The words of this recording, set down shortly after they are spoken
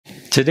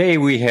Today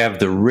we have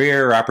the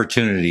rare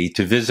opportunity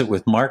to visit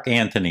with Mark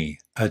Anthony,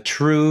 a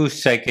true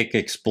psychic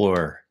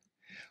explorer.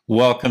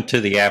 Welcome to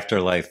the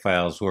Afterlife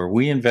Files, where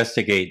we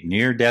investigate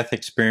near-death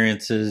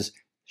experiences,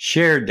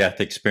 shared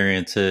death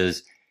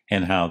experiences,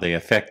 and how they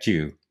affect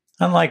you.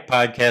 Unlike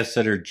podcasts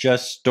that are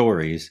just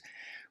stories,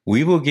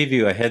 we will give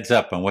you a heads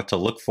up on what to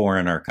look for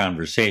in our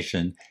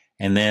conversation,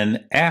 and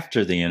then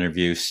after the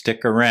interview,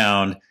 stick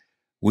around.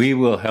 We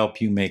will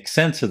help you make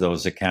sense of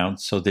those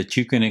accounts so that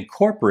you can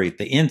incorporate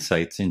the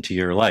insights into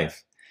your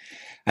life.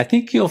 I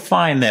think you'll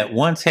find that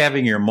once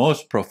having your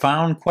most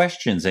profound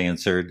questions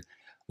answered,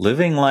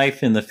 living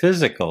life in the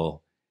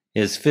physical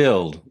is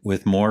filled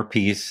with more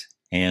peace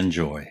and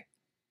joy.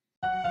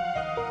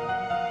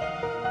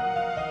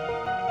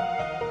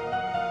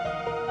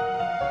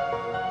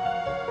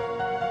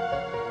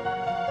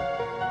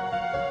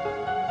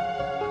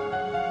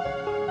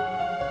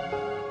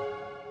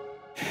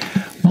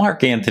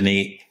 Mark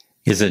Anthony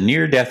is a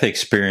near-death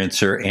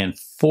experiencer and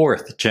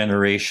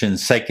fourth-generation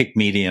psychic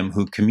medium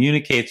who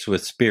communicates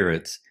with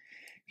spirits.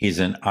 He's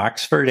an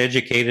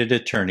Oxford-educated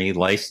attorney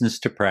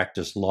licensed to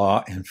practice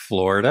law in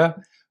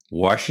Florida,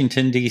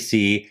 Washington,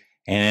 D.C.,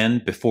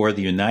 and before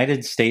the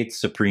United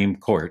States Supreme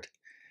Court.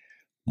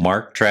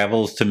 Mark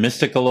travels to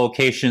mystical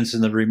locations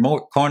in the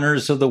remote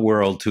corners of the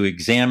world to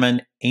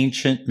examine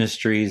ancient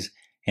mysteries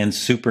and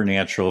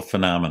supernatural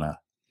phenomena.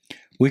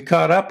 We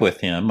caught up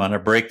with him on a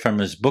break from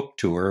his book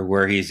tour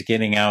where he's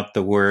getting out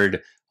the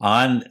word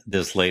on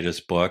this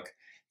latest book,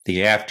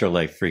 The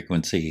Afterlife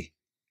Frequency.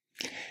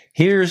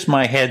 Here's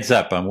my heads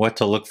up on what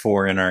to look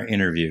for in our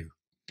interview.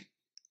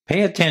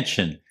 Pay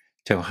attention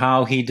to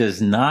how he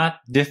does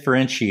not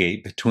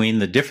differentiate between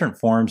the different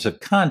forms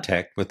of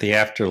contact with the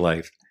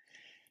afterlife.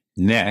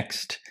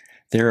 Next,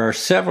 there are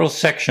several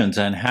sections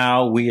on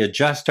how we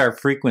adjust our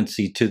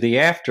frequency to the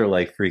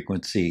afterlife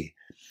frequency.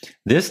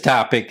 This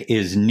topic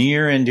is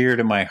near and dear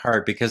to my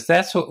heart because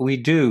that's what we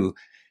do.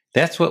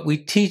 That's what we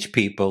teach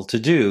people to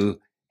do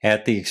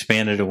at the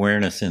Expanded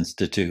Awareness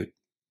Institute.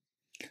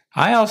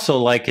 I also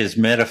like his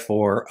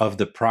metaphor of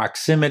the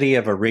proximity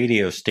of a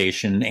radio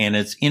station and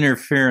its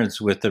interference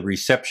with the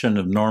reception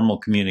of normal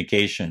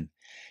communication.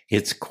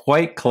 It's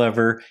quite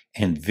clever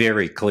and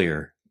very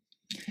clear.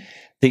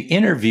 The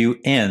interview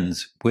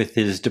ends with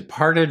his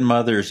departed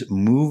mother's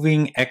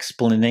moving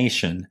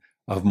explanation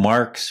of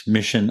Mark's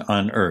mission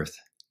on Earth.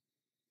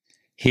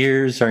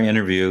 Here's our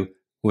interview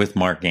with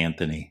Mark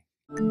Anthony.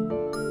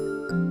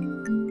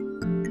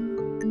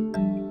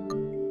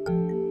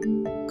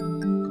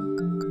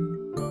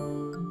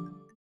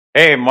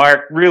 Hey,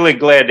 Mark, really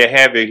glad to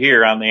have you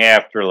here on the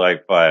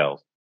Afterlife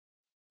Files.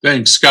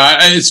 Thanks, Scott.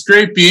 It's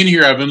great being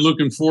here. I've been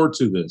looking forward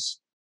to this.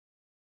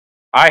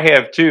 I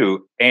have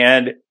too.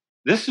 And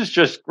this is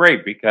just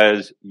great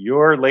because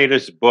your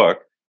latest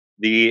book,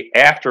 The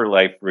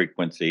Afterlife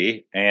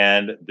Frequency,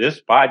 and this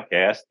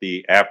podcast,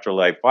 The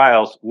Afterlife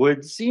Files,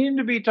 would seem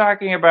to be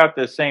talking about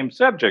the same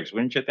subjects,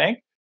 wouldn't you think?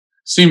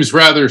 Seems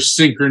rather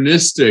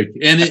synchronistic.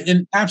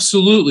 And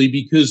absolutely,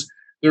 because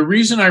the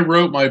reason I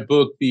wrote my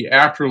book, The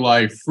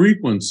Afterlife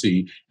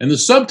Frequency, and the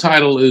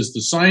subtitle is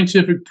The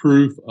Scientific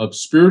Proof of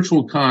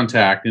Spiritual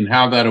Contact and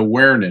How That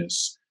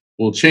Awareness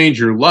Will Change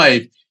Your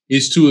Life,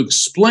 is to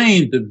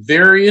explain the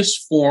various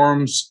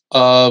forms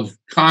of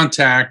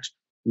contact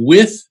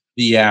with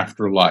the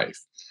afterlife.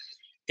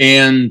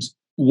 And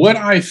what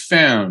I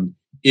found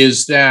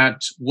is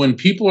that when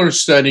people are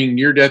studying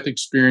near-death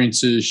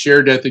experiences,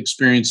 shared-death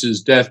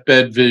experiences,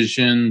 deathbed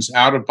visions,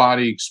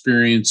 out-of-body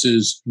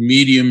experiences,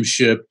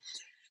 mediumship,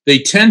 they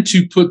tend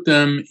to put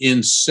them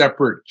in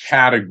separate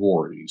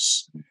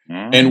categories.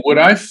 Mm-hmm. And what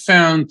I've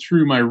found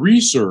through my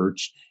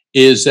research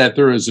is that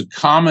there is a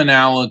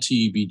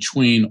commonality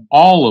between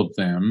all of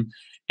them.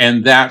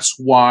 And that's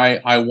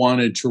why I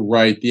wanted to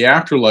write The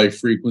Afterlife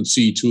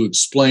Frequency, to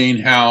explain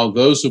how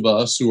those of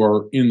us who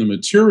are in the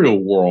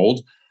material world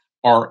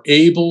are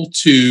able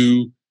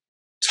to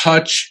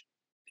touch,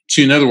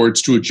 in other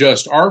words, to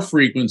adjust our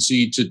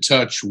frequency to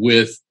touch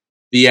with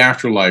the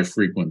afterlife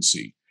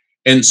frequency.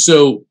 And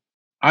so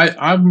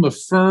I'm a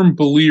firm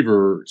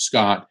believer,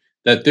 Scott,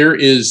 that there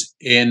is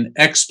an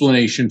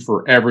explanation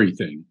for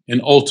everything.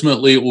 And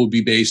ultimately, it will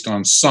be based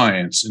on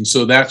science. And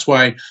so that's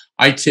why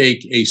I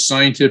take a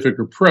scientific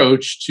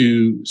approach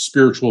to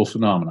spiritual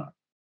phenomena.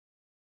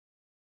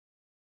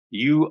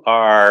 You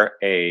are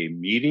a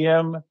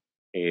medium,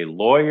 a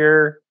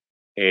lawyer,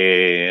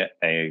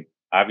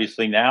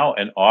 obviously now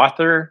an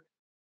author.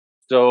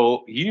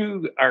 So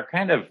you are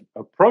kind of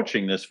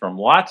approaching this from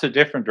lots of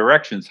different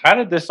directions. How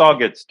did this all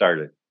get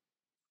started?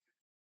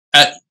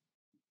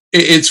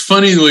 It's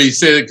funny the way you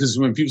say that, because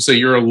when people say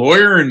you're a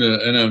lawyer and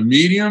a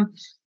medium,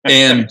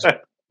 and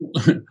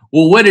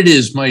well, what it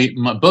is,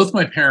 both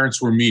my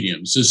parents were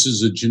mediums. This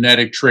is a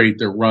genetic trait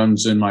that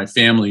runs in my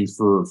family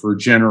for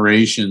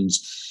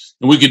generations,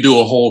 and we could do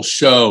a whole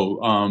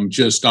show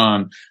just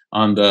on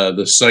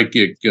the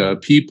psychic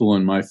people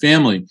in my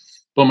family.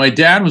 But my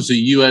dad was a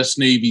U.S.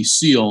 Navy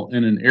SEAL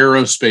and an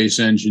aerospace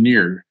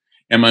engineer,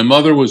 and my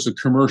mother was a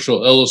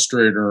commercial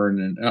illustrator and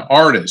an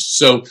artist.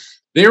 So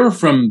they were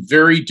from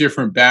very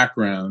different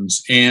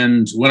backgrounds.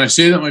 And when I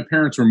say that my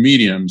parents were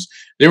mediums,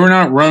 they were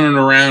not running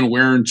around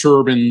wearing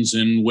turbans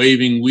and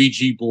waving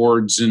Ouija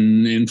boards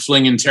and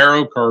flinging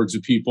tarot cards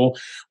at people.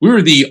 We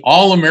were the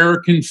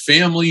all-American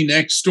family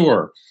next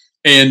door.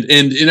 And I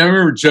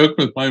remember joking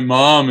with my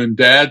mom and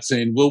dad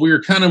saying, well, we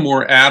were kind of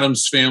more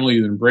Addams Family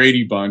than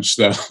Brady Bunch,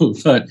 though.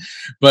 but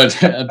because,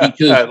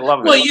 I love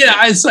it. well,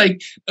 yeah, it's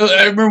like,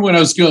 I remember when I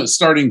was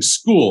starting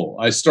school,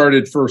 I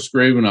started first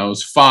grade when I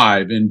was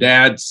 5, and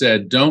Dad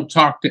said, don't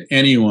talk to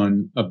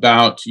anyone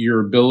about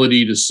your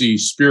ability to see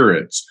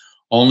spirits.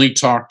 Only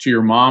talk to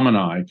your mom and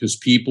I, because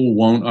people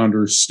won't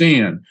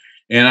understand.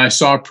 And I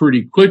saw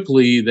pretty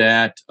quickly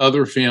that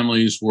other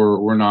families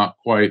were not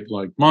quite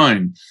like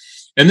mine.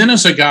 And then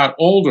as I got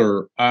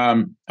older,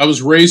 I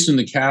was raised in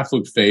the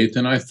Catholic faith,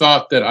 and I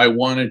thought that I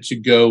wanted to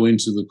go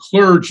into the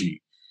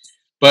clergy,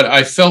 but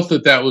I felt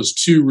that that was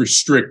too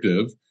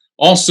restrictive.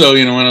 Also,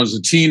 when I was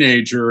a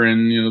teenager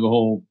and, the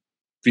whole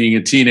being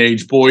a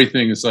teenage boy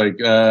thing, it's like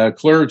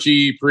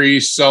clergy,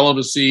 priest,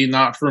 celibacy,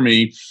 not for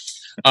me.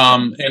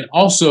 And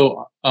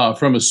also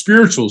from a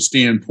spiritual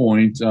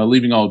standpoint,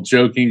 leaving all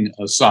joking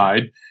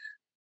aside,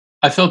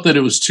 I felt that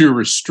it was too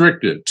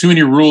restrictive, too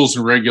many rules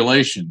and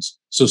regulations.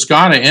 So,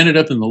 Scott, I ended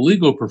up in the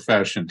legal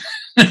profession.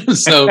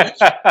 So,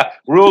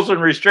 rules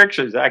and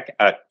restrictions.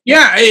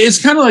 Yeah,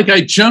 it's kind of like I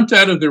jumped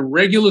out of the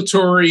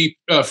regulatory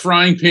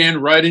frying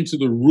pan right into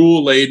the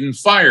rule-laden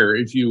fire,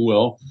 if you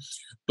will.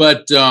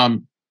 But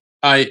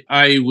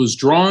I was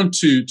drawn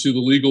to the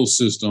legal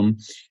system,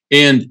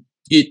 and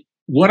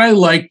what I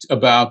liked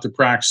about the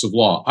practice of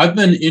law, I've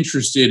been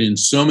interested in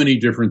so many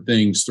different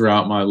things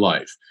throughout my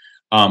life.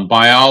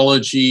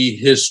 Biology,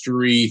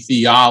 history,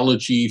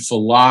 theology,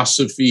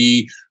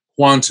 philosophy,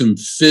 quantum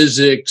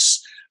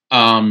physics.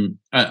 And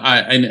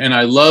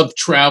I love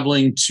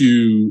traveling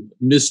to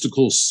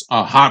mystical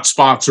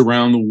hotspots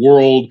around the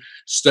world,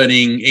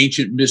 studying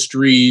ancient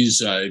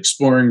mysteries,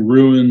 exploring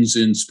ruins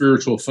and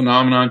spiritual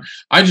phenomenon.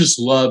 I just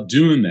love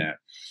doing that.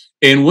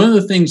 And one of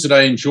the things that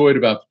I enjoyed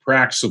about the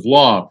practice of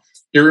law,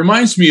 it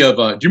reminds me of,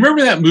 do you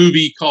remember that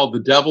movie called The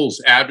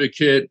Devil's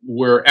Advocate,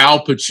 where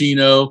Al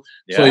Pacino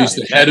plays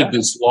the head of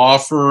this law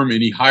firm,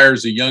 and he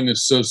hires a young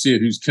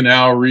associate who's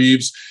Keanu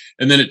Reeves,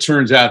 and then it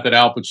turns out that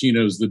Al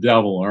Pacino is the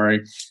devil, all right?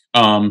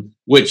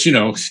 Which,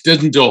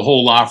 doesn't do a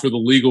whole lot for the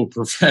legal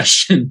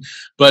profession,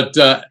 but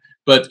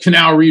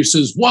Keanu Reeves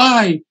says,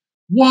 why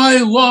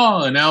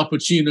law? And Al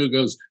Pacino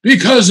goes,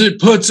 because it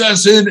puts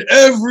us in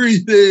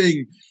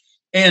everything.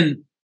 And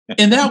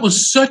that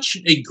was such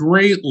a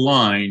great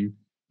line.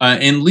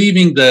 And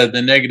leaving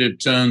the negative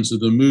tones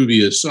of the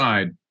movie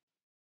aside,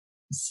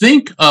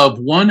 think of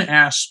one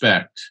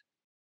aspect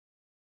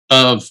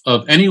of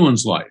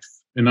anyone's life,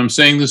 and I'm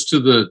saying this to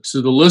the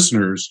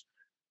listeners,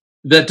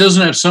 that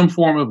doesn't have some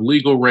form of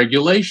legal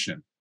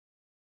regulation.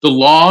 The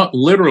law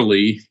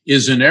literally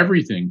is in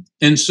everything.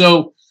 And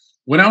so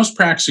when I was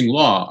practicing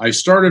law, I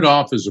started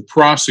off as a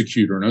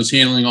prosecutor, and I was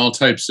handling all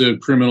types of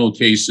criminal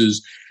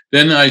cases.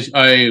 Then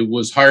I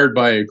was hired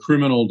by a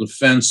criminal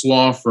defense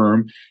law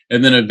firm.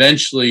 And then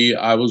eventually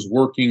I was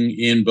working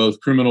in both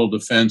criminal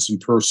defense and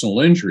personal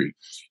injury.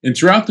 And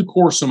throughout the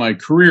course of my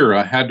career,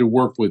 I had to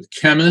work with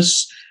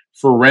chemists,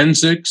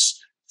 forensics,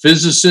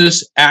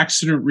 physicists,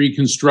 accident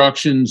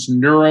reconstructions,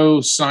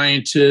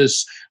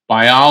 neuroscientists,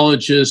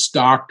 biologists,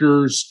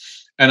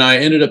 doctors. And I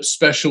ended up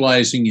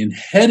specializing in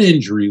head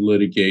injury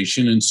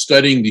litigation and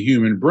studying the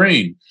human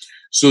brain.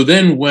 So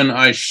then when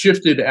I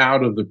shifted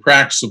out of the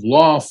practice of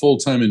law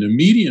full-time into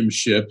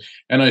mediumship,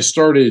 and I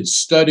started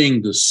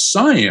studying the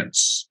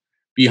science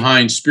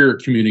behind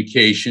spirit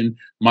communication,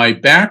 my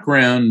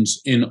backgrounds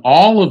in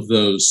all of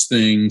those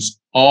things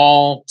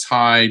all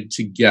tied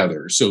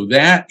together. So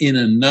that, in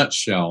a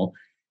nutshell,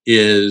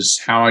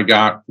 is how I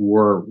got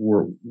where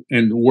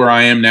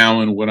I am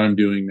now and what I'm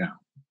doing now.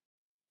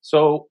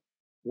 So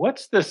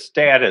what's the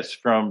status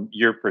from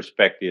your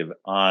perspective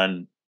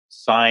on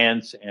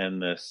science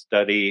and the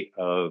study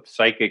of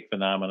psychic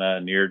phenomena,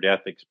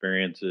 near-death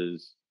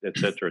experiences, et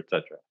cetera, et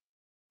cetera?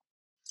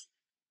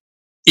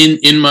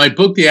 In my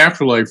book, The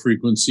Afterlife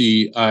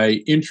Frequency,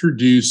 I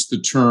introduced the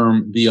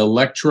term the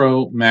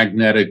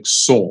electromagnetic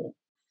soul,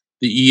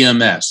 the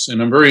EMS.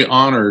 And I'm very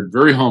honored,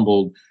 very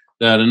humbled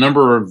that a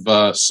number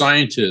of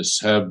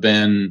scientists have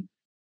been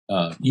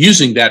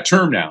using that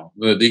term now,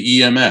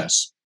 the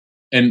EMS.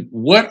 And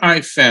what I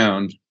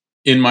found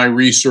in my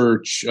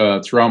research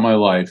throughout my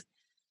life,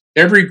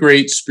 every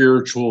great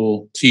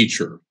spiritual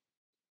teacher,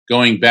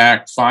 going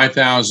back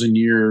 5,000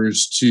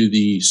 years to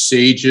the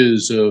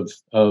sages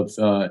of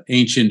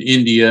ancient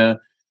India,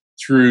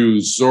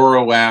 through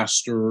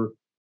Zoroaster,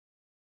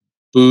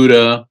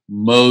 Buddha,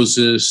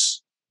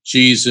 Moses,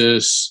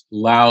 Jesus,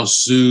 Lao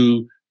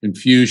Tzu,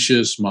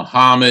 Confucius,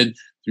 Muhammad,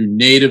 through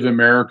Native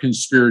American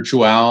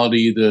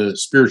spirituality, the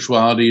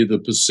spirituality of the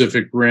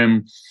Pacific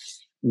Rim,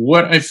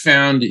 what I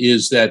found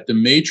is that the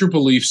major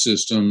belief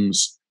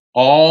systems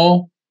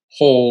all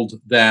hold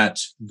that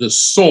the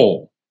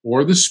soul,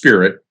 or the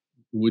spirit,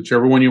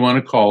 whichever one you want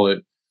to call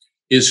it,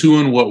 is who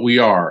and what we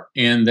are.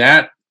 And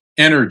that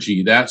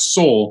energy, that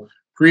soul,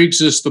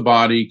 pre-exists the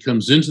body,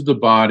 comes into the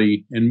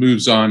body, and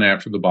moves on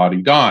after the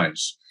body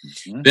dies.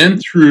 Mhm. Then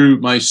through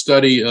my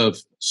study of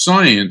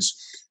science,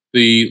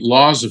 the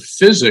laws of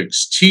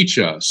physics teach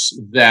us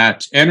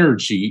that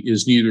energy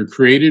is neither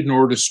created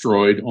nor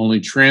destroyed,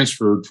 only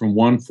transferred from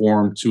one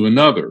form to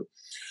another.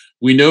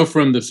 We know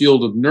from the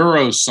field of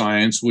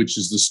neuroscience, which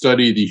is the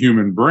study of the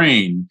human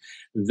brain,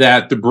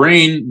 that the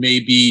brain may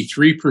be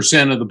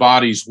 3% of the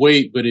body's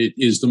weight, but it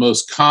is the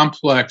most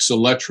complex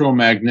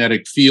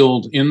electromagnetic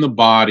field in the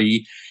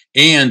body,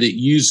 and it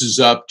uses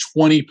up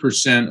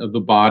 20% of the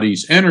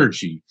body's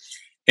energy.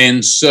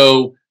 And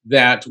so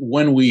that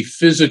when we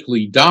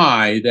physically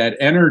die, that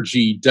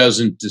energy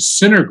doesn't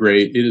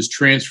disintegrate, it is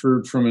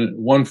transferred from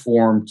one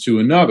form to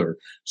another.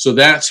 So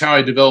that's how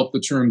I developed the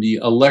term the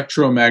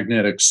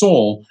electromagnetic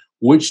soul,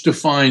 which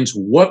defines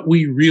what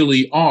we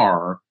really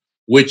are,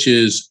 which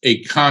is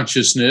a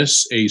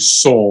consciousness, a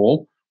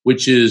soul,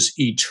 which is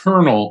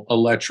eternal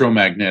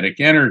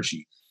electromagnetic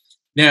energy.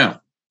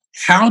 Now,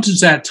 how does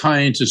that tie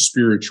into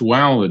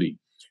spirituality?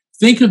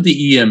 Think of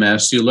the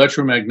EMS, the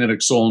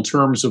electromagnetic soul, in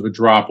terms of a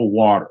drop of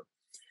water.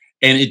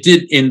 And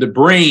the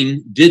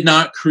brain did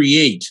not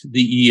create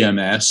the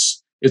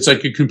EMS. It's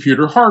like a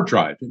computer hard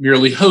drive. It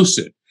merely hosts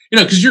it.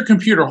 Because your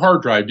computer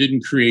hard drive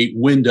didn't create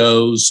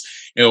Windows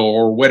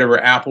or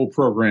whatever Apple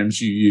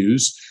programs you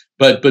use,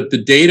 but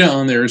the data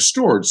on there is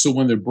stored. So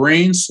when the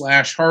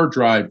brain/hard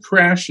drive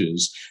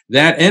crashes,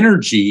 that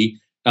energy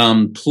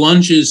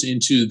plunges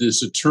into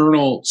this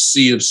eternal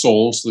sea of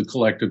souls, the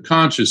collective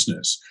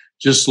consciousness.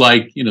 Just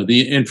like,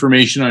 the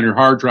information on your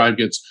hard drive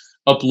gets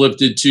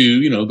uplifted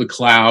to, the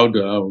cloud,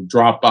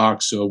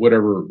 Dropbox,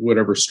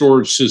 whatever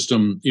storage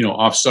system,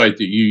 offsite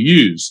that you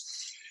use.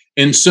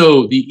 And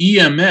so the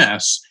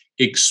EMS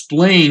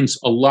explains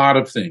a lot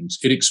of things.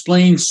 It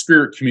explains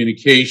spirit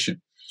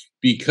communication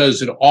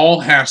because it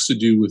all has to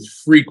do with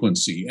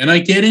frequency. And I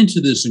get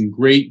into this in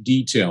great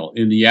detail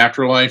in the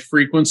Afterlife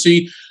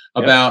frequency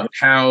about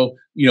how,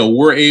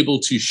 we're able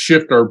to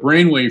shift our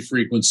brainwave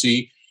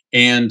frequency,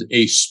 and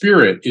a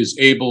spirit,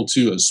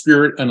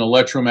 an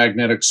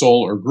electromagnetic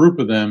soul, or group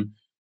of them,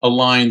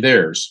 align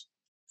theirs.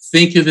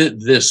 Think of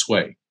it this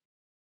way.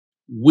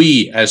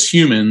 We, as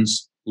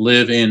humans,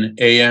 live in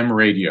AM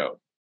radio.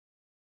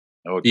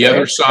 Okay. The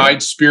other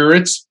side,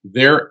 spirits,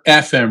 they're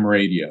FM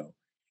radio.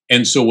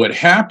 And so what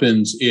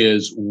happens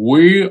is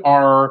we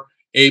are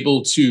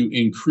able to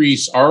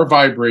increase our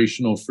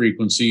vibrational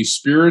frequency.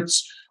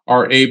 Spirits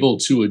are able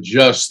to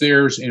adjust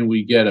theirs, and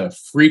we get a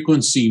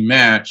frequency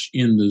match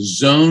in the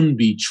zone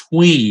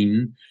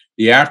between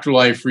the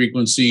afterlife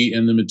frequency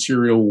and the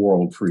material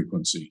world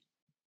frequency.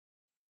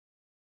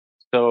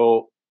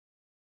 So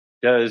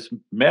does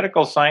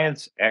medical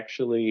science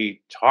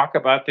actually talk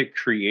about the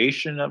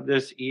creation of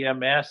this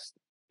EMS,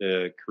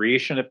 the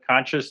creation of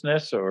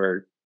consciousness,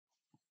 or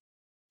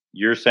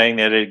you're saying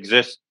that it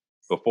exists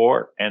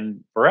before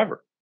and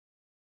forever?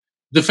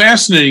 The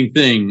fascinating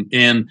thing,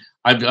 and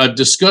I've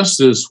discussed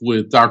this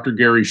with Dr.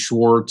 Gary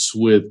Schwartz,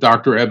 with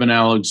Dr. Eben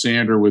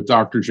Alexander, with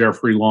Dr.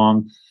 Jeffrey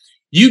Long.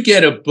 You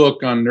get a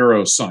book on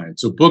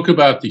neuroscience, a book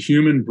about the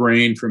human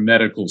brain from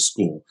medical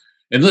school,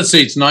 and let's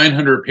say it's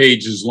 900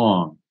 pages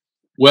long.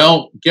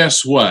 Well,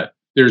 guess what?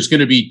 There's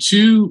going to be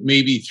 2,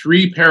 maybe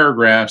 3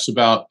 paragraphs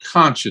about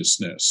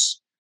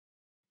consciousness,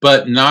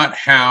 but not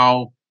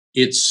how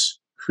it's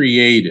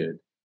created.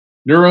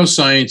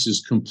 Neuroscience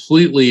is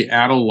completely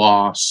at a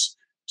loss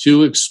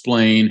to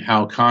explain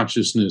how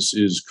consciousness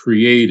is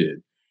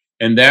created.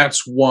 And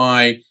that's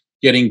why,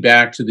 getting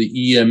back to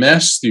the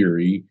EMS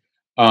theory,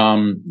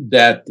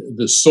 that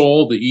the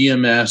soul, the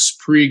EMS,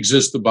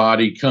 pre-exists the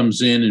body,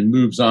 comes in and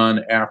moves on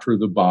after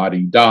the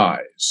body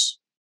dies.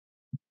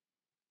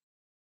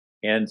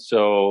 And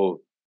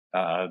so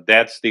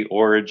that's the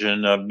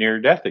origin of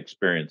near-death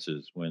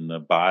experiences, when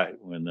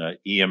the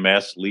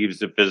EMS leaves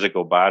the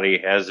physical body,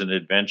 has an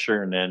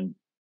adventure, and then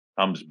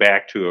comes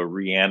back to a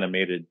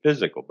reanimated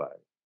physical body.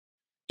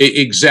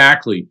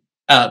 Exactly.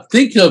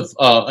 Think of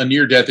a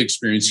near-death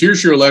experience.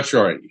 Here's your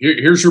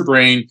here's your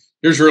brain,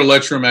 here's your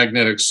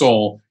electromagnetic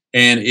soul,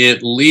 and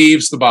it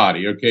leaves the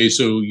body. Okay,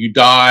 so you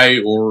die,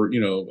 or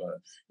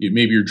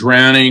maybe you're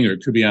drowning, or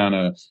it could be on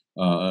a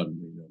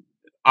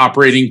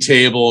operating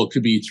table. It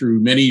could be through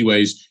many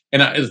ways.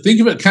 And I think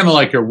of it kind of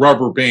like a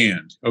rubber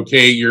band.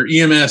 Okay, your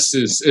EMS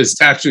is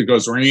attached to it,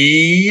 goes,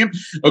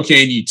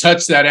 okay, and you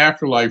touch that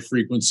afterlife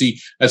frequency.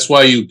 That's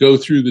why you go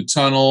through the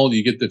tunnel.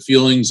 You get the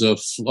feelings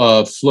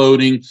of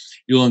floating.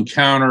 You'll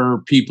encounter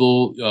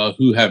people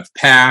who have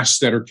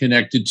passed that are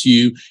connected to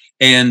you.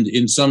 And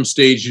in some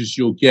stages,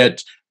 you'll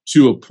get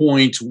to a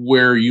point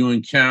where you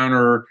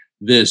encounter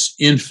this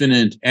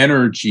infinite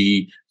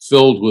energy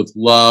filled with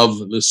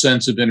love, the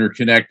sense of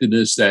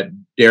interconnectedness that,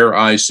 dare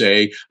I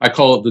say, I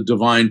call it the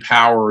divine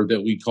power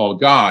that we call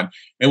God.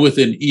 And with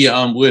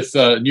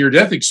a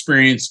near-death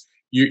experience,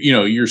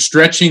 you're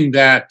stretching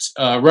that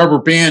rubber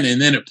band,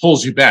 and then it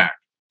pulls you back.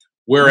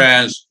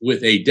 Whereas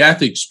with a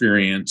death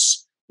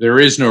experience, there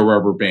is no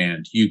rubber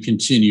band. You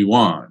continue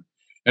on.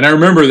 And I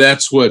remember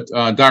that's what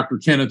Dr.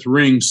 Kenneth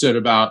Ring said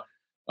about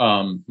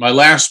my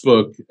last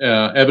book,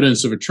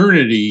 Evidence of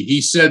Eternity,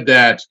 he said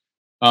that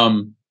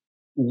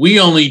we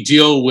only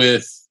deal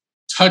with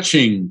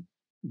touching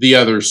the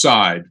other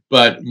side,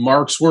 but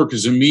Mark's work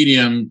as a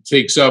medium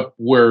takes up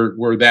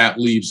where that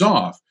leaves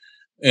off.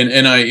 And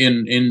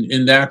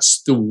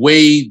that's the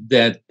way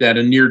that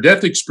a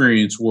near-death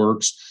experience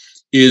works,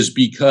 is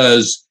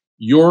because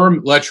your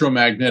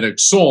electromagnetic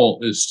soul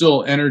is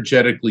still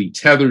energetically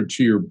tethered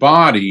to your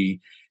body,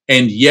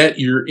 and yet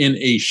you're in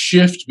a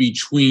shift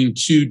between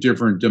two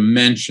different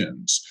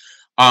dimensions.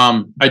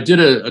 I did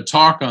a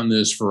talk on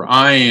this for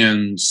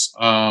IANS,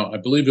 I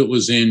believe it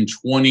was in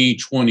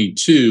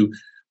 2022,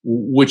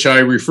 which I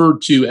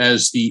referred to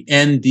as the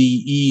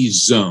NDE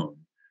zone,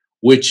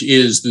 which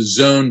is the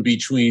zone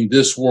between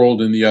this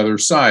world and the other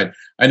side.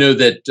 I know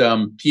that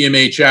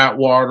PMH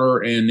Atwater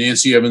and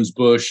Nancy Evans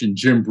Bush and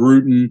Jim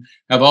Bruton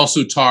have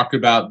also talked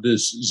about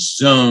this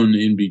zone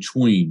in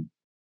between.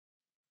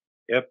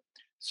 Yep.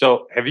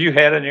 So have you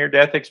had a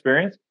near-death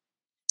experience?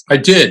 I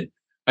did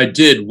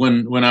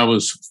when I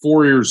was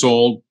 4 years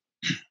old.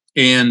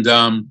 And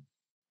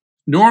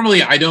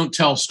normally I don't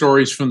tell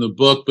stories from the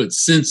book, but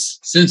since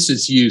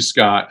it's you,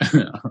 Scott,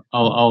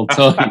 I'll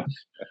tell you.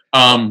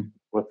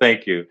 Well,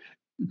 thank you.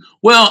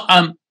 Well,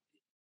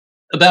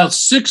 about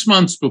 6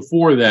 months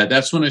before that,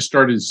 that's when I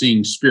started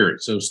seeing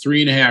spirits. I was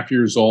 3.5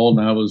 years old,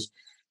 and I was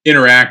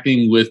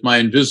interacting with my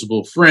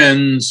invisible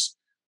friends,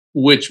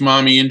 which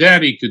mommy and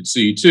daddy could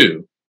see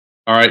too.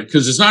 All right,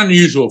 because it's not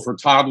unusual for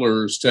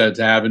toddlers to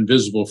have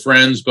invisible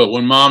friends, but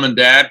when mom and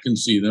dad can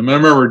see them, I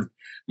remember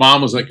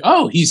mom was like,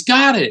 "Oh, he's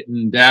got it,"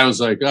 and dad was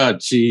like, "Oh,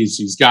 geez,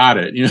 he's got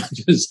it." You know,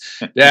 because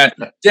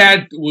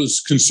dad was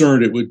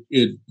concerned it would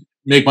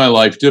make my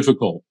life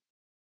difficult.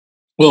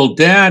 Well,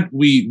 Dad,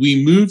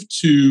 we moved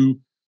to,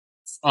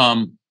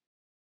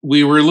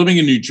 we were living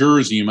in New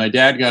Jersey, and my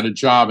dad got a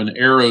job in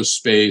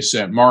aerospace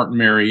at Martin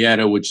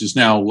Marietta, which is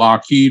now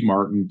Lockheed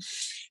Martin,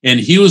 and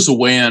he was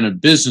away on a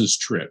business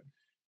trip,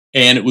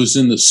 and it was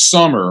in the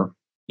summer,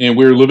 and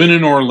we were living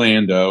in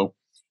Orlando,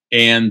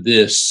 and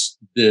this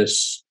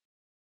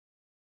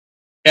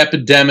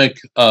epidemic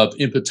of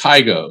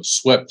impetigo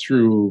swept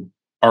through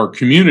our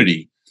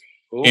community.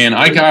 Oh, and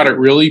I got it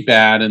really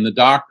bad, and the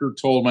doctor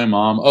told my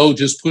mom, "Oh,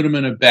 just put him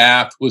in a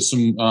bath with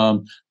some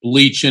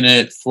bleach in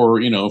it for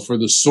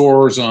the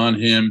sores on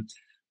him."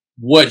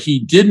 What he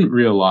didn't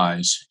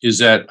realize is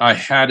that I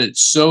had it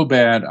so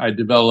bad I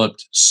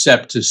developed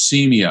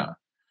septicemia,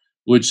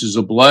 which is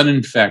a blood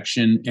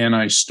infection, and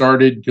I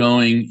started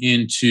going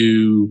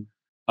into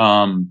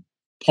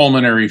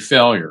pulmonary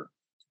failure.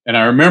 And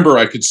I remember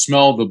I could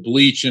smell the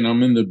bleach, and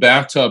I'm in the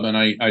bathtub, and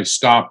I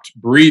stopped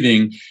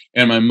breathing,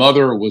 and my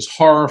mother was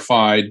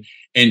horrified,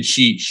 and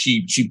she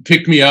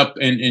picked me up,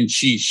 and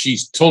she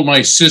told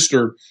my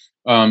sister,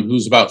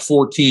 who's about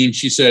 14,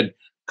 she said,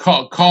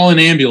 call an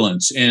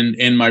ambulance.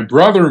 And my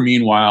brother,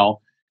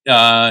 meanwhile,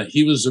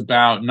 he was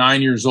about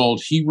 9 years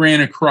old. He ran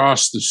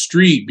across the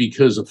street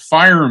because a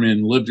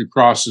fireman lived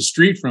across the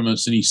street from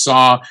us, and he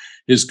saw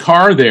his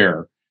car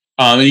there.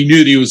 And he knew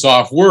that he was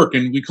off work,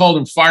 and we called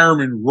him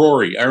Fireman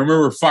Rory. I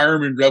remember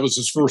Fireman, that was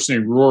his first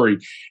name, Rory.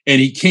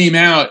 And he came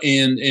out,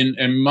 and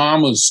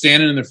Mom was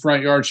standing in the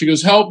front yard. She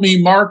goes, "Help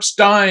me, Mark's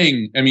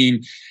dying." I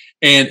mean,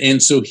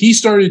 and so he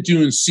started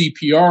doing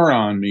CPR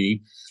on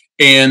me.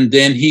 And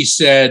then he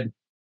said,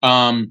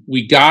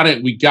 we got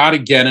to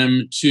get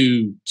him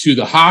to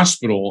the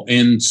hospital.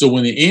 And so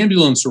when the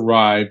ambulance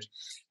arrived,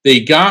 they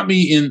got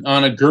me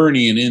on a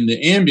gurney and in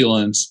the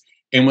ambulance.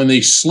 And when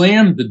they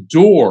slammed the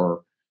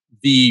door,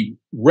 the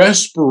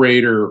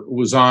respirator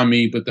was on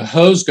me, but the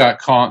hose got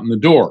caught in the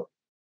door.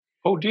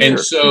 Oh dear. And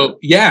so,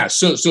 yeah,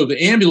 so the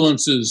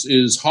ambulance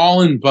is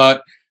hauling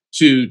butt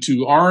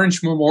to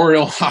Orange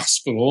Memorial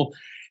Hospital,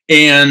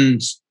 and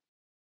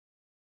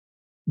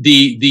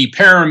the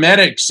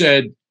paramedic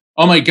said,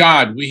 "Oh my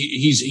God,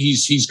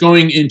 he's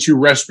going into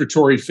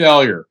respiratory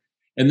failure."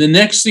 And the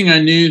next thing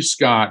I knew,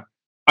 Scott,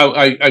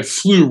 I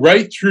flew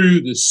right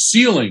through the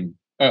ceiling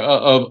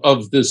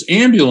of this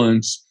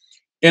ambulance.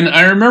 And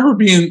I remember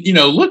being,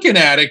 looking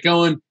at it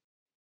going,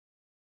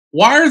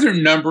 "Why are there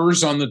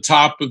numbers on the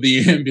top of the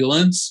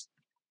ambulance?"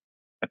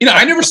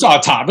 I never saw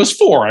a top. It was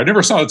 4. I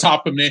never saw the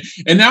top of it.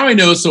 And now I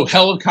know, so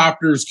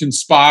helicopters can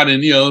spot,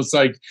 and, it's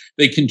like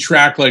they can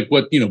track like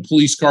what,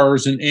 police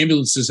cars and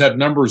ambulances have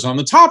numbers on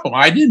the top of them.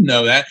 I didn't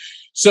know that.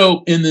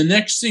 So, and the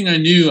next thing I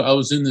knew, I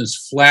was in this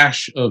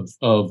flash of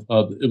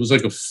it was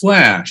like a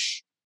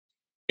flash.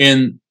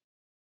 And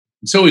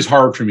it's always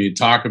hard for me to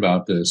talk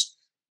about this.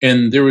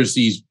 And there was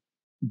these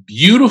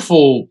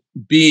beautiful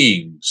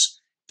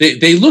beings.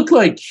 They looked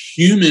like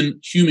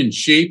human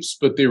shapes,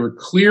 but they were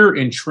clear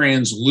and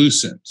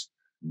translucent,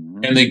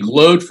 and they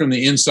glowed from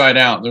the inside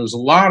out. There was a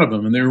lot of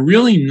them, and they were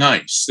really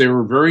nice. They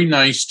were very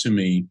nice to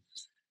me,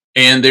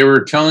 and they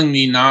were telling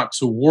me not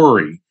to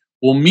worry.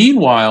 Well,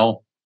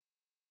 meanwhile,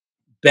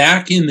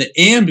 back in the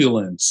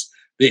ambulance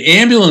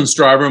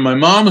driver, my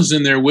mom was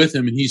in there with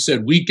him, and he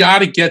said, we got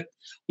to get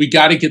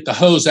the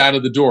hose out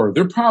of the door.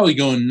 They're probably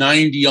going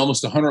 90,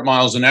 almost 100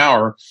 miles an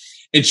hour.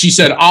 And she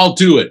said, "I'll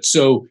do it."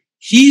 So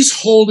he's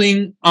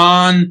holding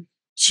on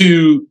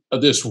to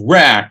this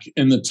rack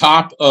in the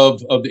top of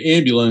the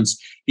ambulance.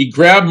 He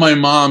grabbed my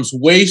mom's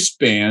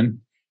waistband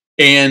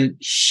and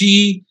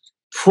she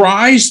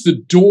pries the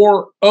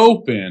door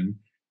open,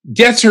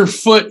 gets her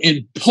foot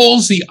and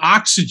pulls the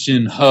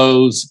oxygen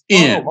hose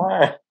in. Oh,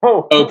 my.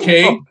 Oh.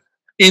 Okay.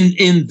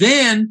 And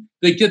then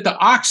they get the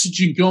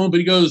oxygen going, but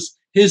he goes,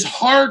 his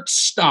heart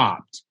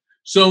stopped.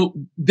 So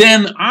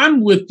then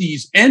I'm with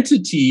these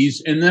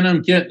entities, and then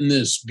I'm getting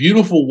this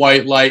beautiful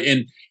white light.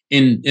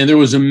 And there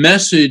was a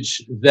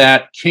message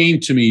that came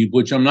to me,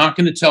 which I'm not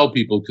going to tell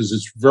people because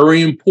it's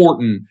very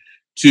important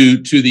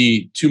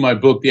to my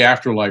book, The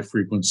Afterlife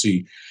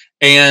Frequency.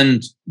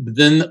 And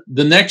then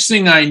the next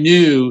thing I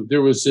knew,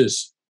 there was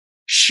this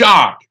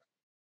shock,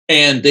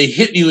 and they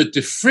hit me with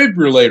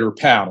defibrillator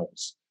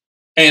paddles.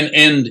 And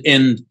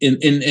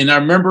I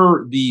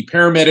remember the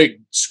paramedic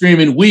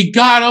screaming, "We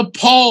got a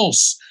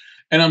pulse!"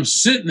 And I'm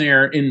sitting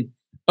there, and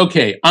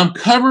okay, I'm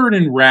covered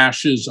in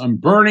rashes. I'm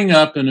burning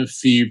up in a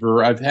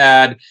fever. I've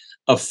had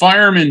a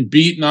fireman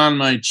beaten on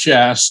my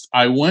chest.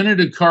 I went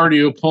into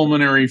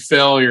cardiopulmonary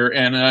failure,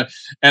 and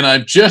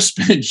I've just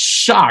been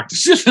shocked.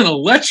 It's just been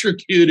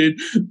electrocuted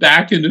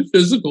back into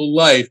physical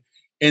life.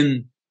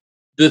 And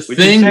Would you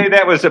say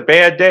that was a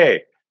bad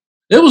day?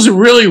 It was a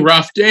really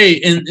rough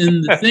day. And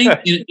the thing,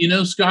 you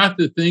know, Scott,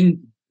 the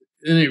thing,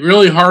 and it's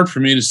really hard for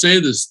me to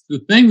say this, the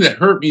thing that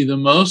hurt me the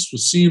most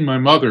was seeing my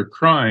mother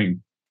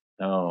crying.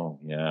 Oh,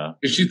 yeah.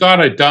 Because she thought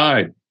I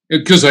died.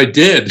 Because I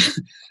did.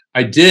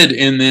 I did.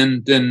 And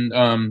then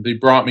they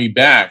brought me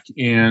back.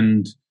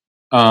 And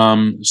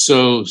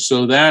so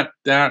that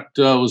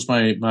was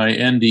my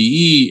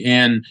NDE.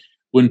 And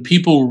when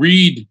people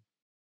read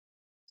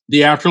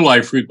The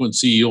Afterlife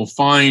Frequency, you'll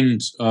find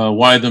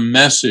why the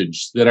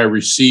message that I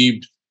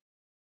received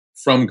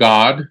from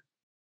God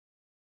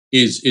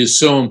is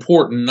so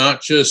important,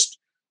 not just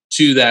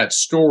to that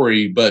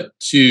story, but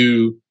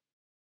to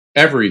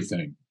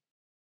everything.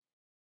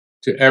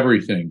 To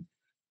everything.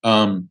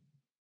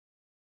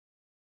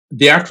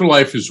 The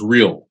afterlife is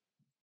real.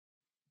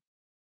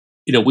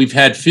 You know, we've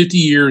had 50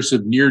 years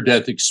of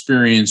near-death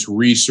experience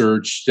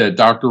research that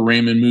Dr.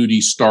 Raymond Moody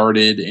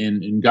started,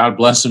 and God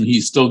bless him,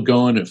 he's still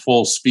going at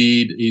full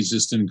speed. He's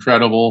just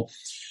incredible.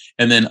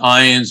 And then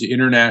IANS, the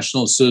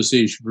International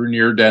Association for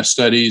Near-Death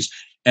Studies,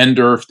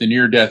 NDERF, the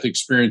Near-Death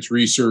Experience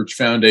Research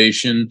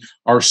Foundation,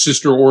 our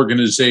sister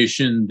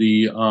organization,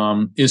 the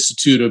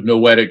Institute of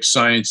Noetic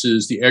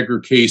Sciences, the Edgar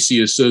Cayce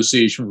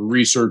Association for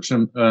Research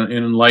and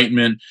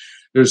Enlightenment.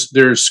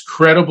 There's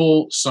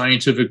credible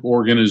scientific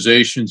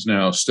organizations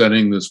now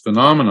studying this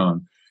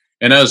phenomenon.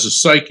 And as a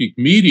psychic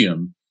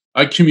medium,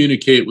 I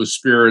communicate with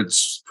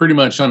spirits pretty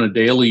much on a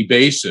daily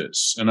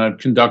basis. And I've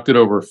conducted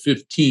over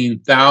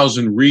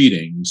 15,000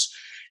 readings.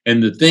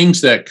 And the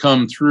things that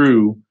come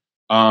through,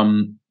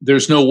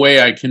 there's no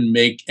way I can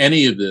make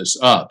any of this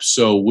up.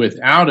 So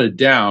without a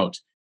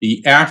doubt,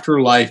 the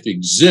afterlife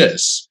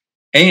exists,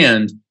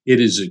 and it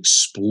is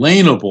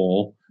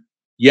explainable,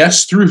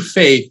 yes, through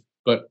faith,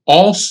 but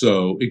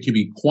also it can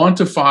be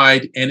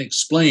quantified and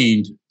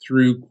explained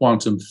through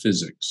quantum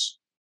physics.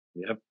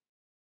 Yep.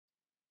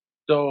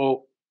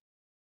 So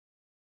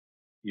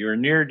your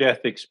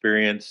near-death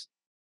experience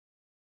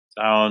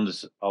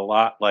sounds a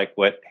lot like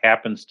what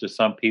happens to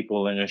some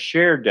people in a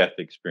shared death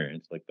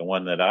experience, like the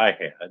one that I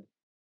had.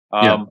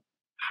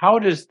 How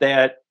do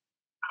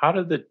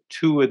the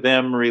two of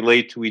them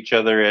relate to each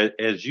other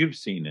as you've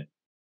seen it?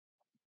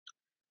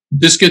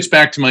 This gets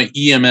back to my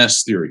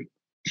EMS theory.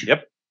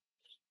 Yep.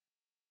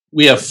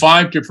 We have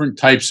 5 different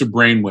types of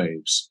brain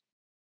waves: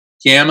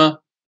 gamma,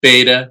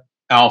 beta,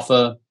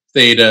 alpha,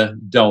 theta,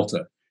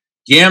 delta.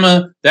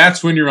 Gamma,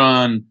 that's when you're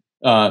on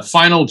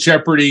Final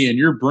Jeopardy and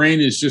your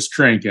brain is just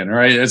cranking, all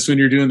right? That's when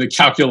you're doing the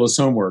calculus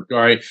homework, all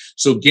right?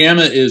 So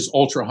gamma is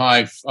ultra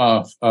high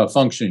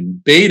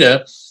functioning.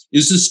 Beta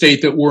is the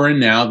state that we're in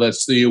now.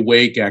 That's the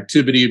awake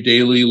activity of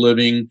daily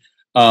living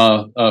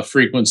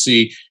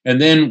frequency.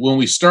 And then when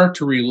we start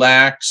to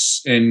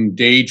relax and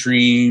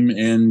daydream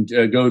and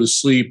go to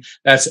sleep,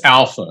 that's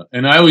alpha.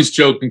 And I always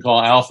joke and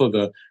call alpha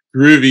the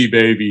groovy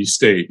baby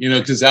state, you know,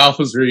 because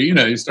alpha's where, you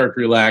know, you start to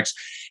relax.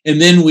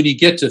 And then when you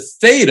get to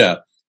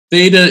theta,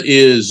 theta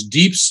is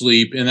deep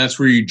sleep, and that's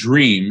where you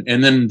dream.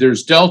 And then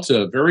there's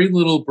delta, very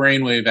little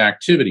brainwave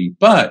activity.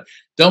 But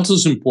delta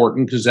is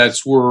important because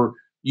that's where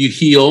you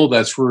heal.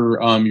 That's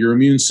where your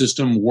immune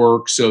system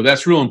works. So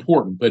that's real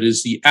important. But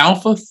as the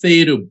alpha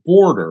theta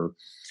border,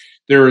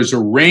 there is a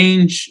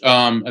range,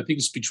 I think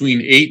it's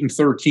between 8 and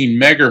 13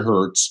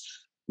 megahertz,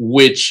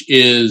 which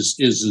is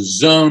a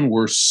zone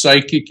where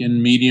psychic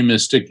and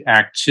mediumistic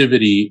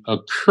activity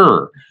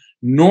occur.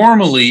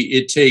 Normally,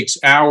 it takes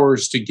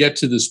hours to get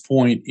to this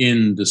point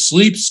in the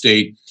sleep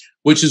state,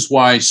 which is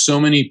why so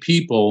many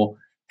people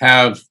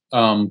have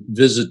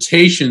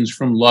visitations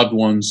from loved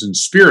ones in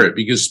spirit,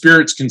 because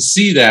spirits can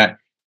see that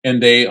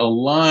and they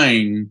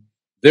align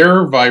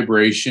their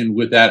vibration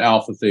with that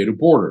alpha theta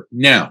border.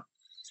 Now,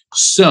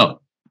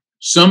 so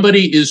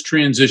somebody is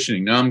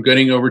transitioning. Now I'm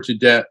getting over to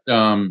death,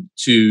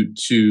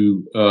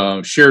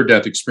 to shared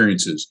death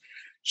experiences.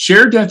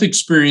 Shared death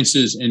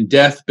experiences and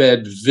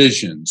deathbed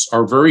visions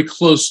are very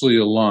closely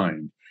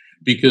aligned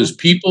because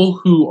people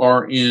who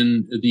are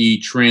in the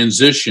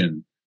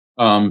transitional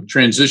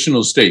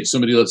state,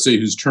 somebody, let's say,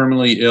 who's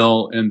terminally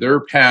ill and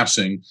they're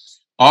passing,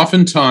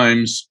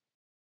 oftentimes,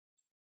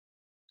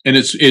 and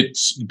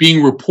it's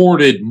being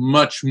reported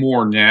much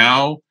more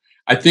now.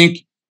 I think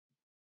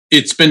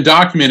it's been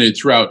documented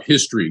throughout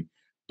history,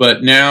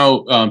 but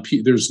now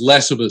there's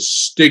less of a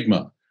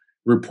stigma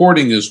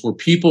reporting this, where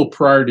people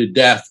prior to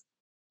death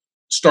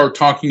start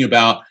talking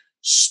about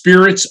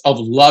spirits of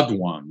loved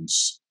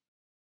ones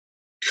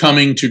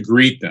coming to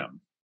greet them.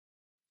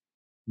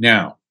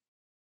 Now,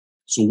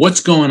 so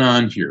what's going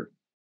on here?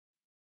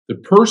 The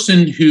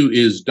person who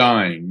is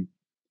dying,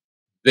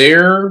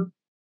 their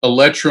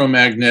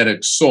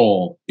electromagnetic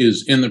soul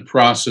is in the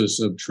process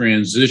of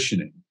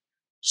transitioning.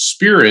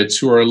 Spirits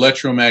who are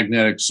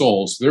electromagnetic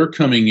souls, they're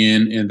coming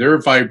in and their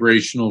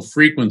vibrational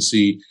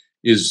frequency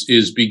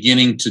is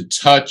beginning to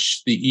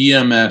touch the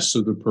EMS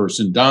of the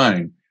person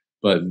dying.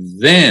 But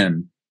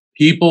then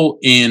people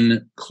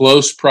in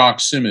close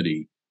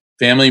proximity,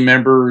 family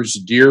members,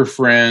 dear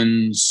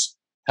friends,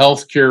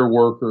 healthcare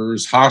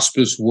workers,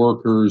 hospice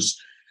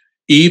workers,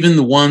 even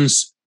the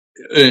ones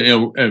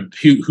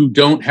who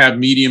don't have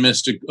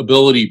mediumistic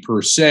ability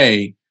per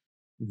se,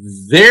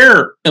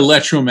 their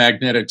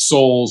electromagnetic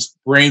souls,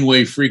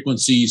 brainwave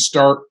frequencies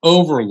start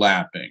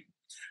overlapping.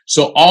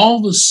 So all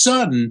of a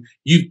sudden,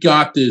 you've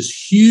got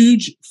this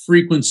huge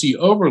frequency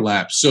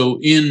overlap. So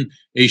in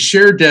a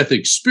shared death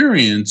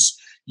experience,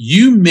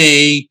 you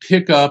may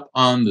pick up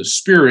on the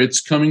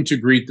spirits coming to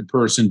greet the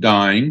person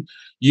dying.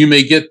 You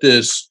may get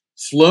this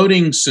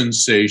floating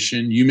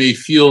sensation. You may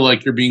feel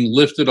like you're being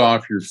lifted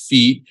off your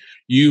feet.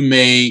 You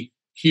may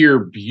hear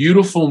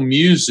beautiful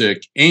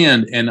music.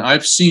 And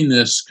I've seen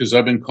this because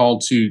I've been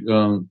called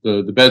to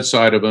the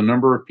bedside of a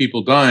number of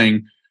people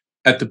dying.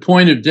 At the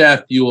point of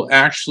death, you will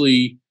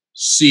actually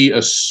see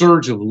a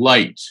surge of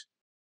light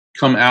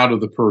come out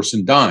of the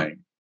person dying.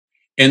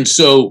 And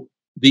so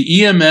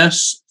the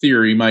EMS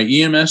theory, my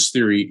EMS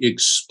theory,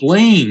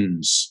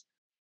 explains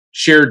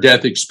shared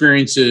death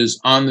experiences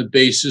on the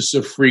basis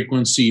of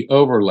frequency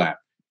overlap.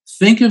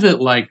 Think of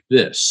it like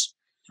this.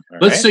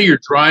 Let's say you're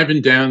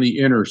driving down the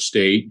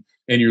interstate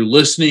and you're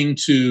listening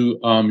to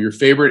your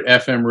favorite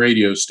FM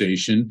radio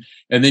station,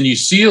 and then you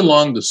see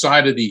along the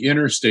side of the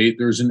interstate,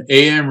 there's an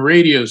AM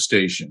radio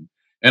station.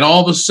 And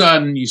all of a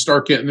sudden, you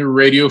start getting the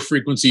radio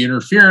frequency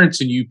interference,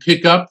 and you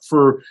pick up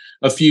for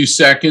a few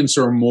seconds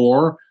or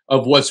more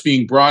of what's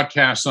being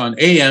broadcast on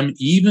AM,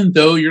 even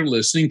though you're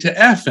listening to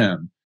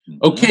FM.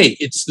 Okay,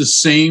 it's the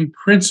same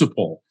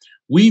principle.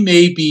 We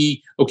may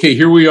be, okay,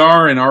 here we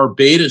are in our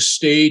beta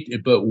state,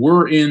 but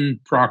we're in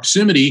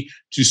proximity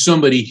to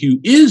somebody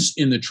who is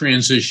in the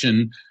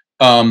transition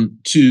to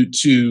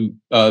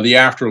the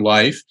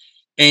afterlife.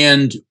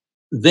 And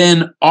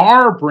then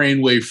our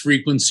brainwave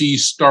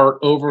frequencies start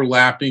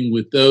overlapping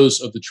with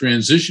those of the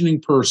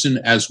transitioning person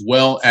as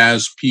well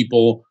as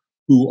people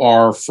who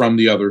are from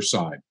the other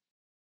side.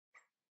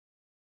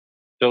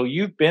 So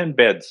you've been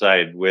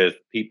bedside with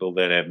people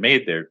that have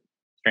made their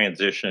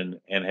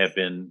transition and have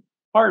been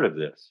part of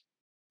this.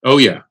 Oh,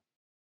 yeah.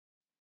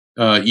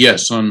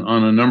 Yes, on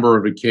a number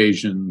of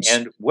occasions.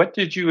 And what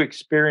did you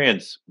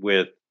experience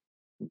with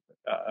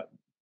a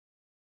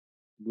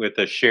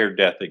shared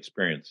death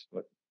experience?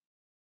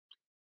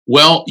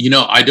 Well,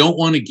 I don't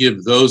want to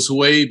give those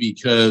away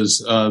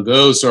because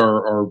those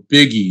are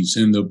biggies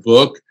in the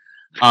book.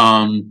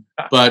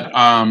 But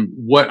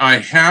what I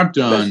have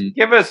done...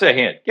 Give us a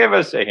hint. Give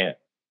us a hint.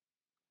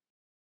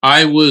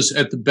 I was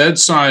at the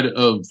bedside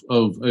of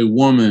a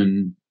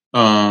woman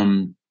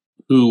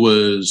who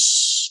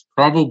was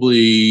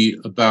probably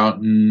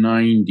about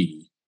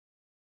 90.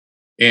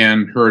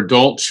 And her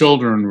adult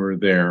children were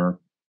there.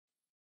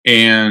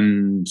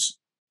 And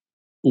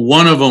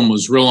one of them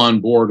was real on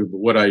board with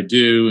what I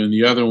do, and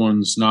the other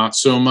one's not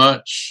so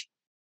much.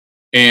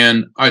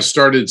 And I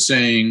started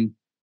saying,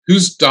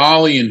 who's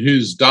Dolly and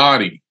who's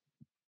Dottie?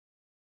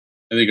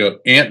 And they go,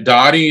 Aunt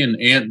Dottie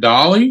and Aunt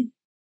Dolly?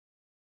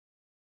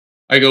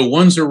 I go,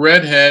 one's a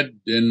redhead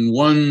and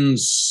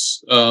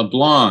one's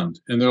blonde.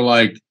 And they're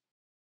like,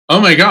 oh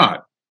my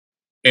God.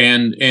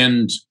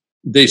 And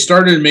they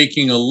started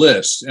making a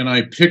list, and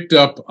I picked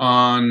up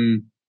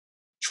on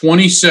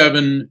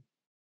 27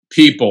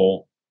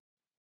 people.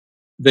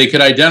 They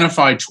could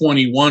identify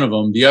 21 of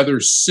them. The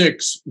other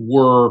 6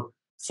 were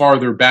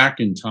farther back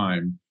in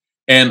time.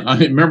 And I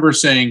remember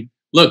saying,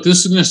 look,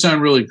 this is going to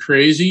sound really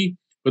crazy,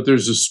 but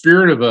there's a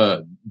spirit of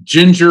a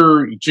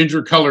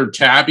ginger-colored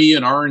tabby,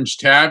 an orange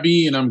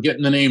tabby, and I'm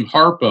getting the name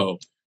Harpo.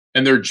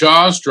 And their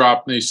jaws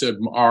dropped, and they said,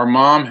 our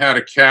mom had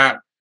a cat,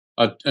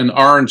 an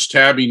orange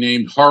tabby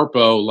named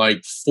Harpo,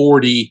 like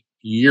 40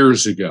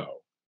 years ago.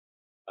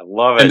 I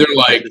love it. And they're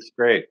like, it's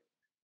great.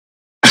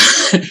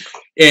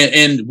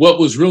 And what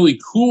was really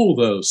cool,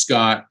 though,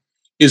 Scott,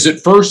 is at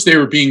first they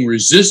were being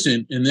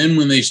resistant. And then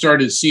when they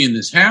started seeing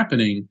this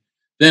happening,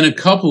 then a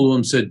couple of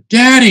them said,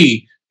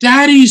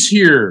 Daddy's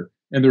here.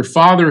 And their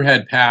father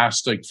had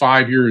passed like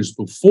 5 years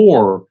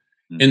before.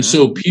 And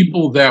so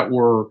people that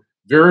were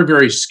very,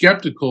 very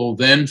skeptical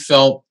then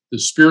felt the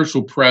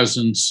spiritual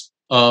presence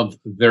of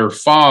their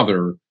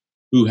father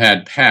who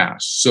had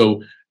passed.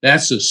 So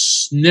that's a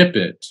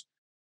snippet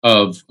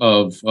of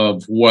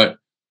what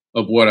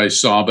I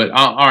saw. But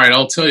all right,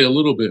 I'll tell you a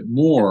little bit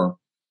more.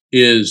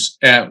 Is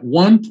at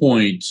one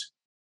point,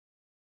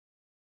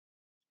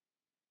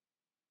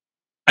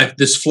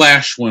 this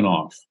flash went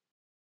off.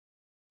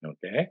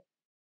 Okay.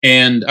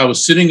 And I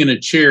was sitting in a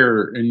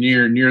chair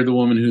near the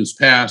woman who's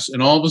passed,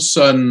 and all of a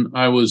sudden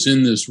I was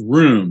in this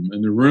room,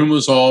 and the room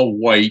was all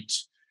white,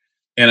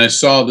 and I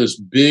saw this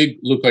big,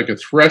 looked like a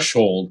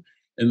threshold,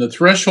 and the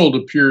threshold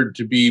appeared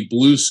to be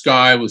blue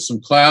sky with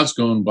some clouds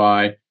going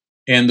by,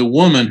 and the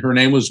woman, her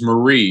name was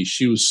Marie,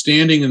 she was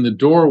standing in the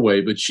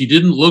doorway, but she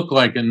didn't look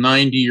like a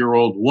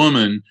 90-year-old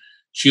woman.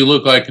 She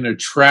looked like an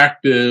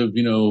attractive,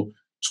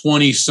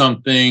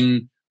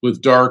 20-something,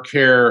 with dark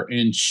hair,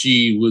 and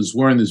she was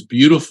wearing this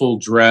beautiful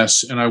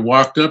dress. And I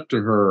walked up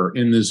to her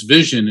in this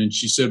vision, and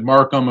she said,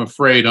 "Mark, I'm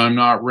afraid I'm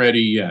not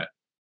ready yet."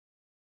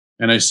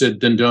 And I said,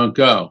 "Then don't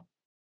go."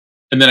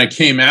 And then I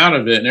came out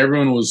of it, and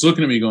everyone was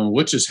looking at me going,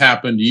 "What just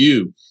happened to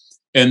you?"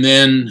 And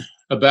then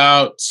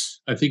about,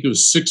 I think it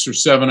was 6 or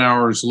 7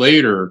 hours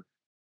later,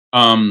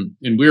 and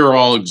we were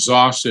all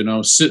exhausted, and I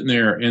was sitting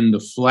there, and the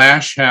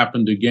flash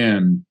happened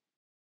again.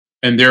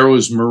 And there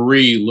was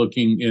Marie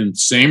looking in the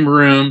same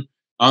room,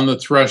 on the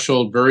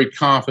threshold, very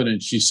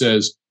confident. She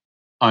says,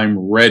 "I'm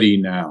ready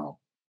now."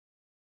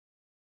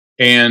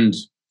 And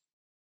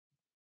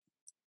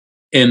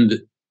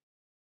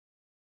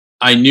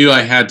I knew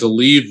I had to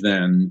leave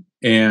then,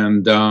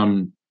 and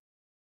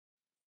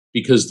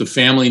because the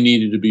family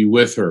needed to be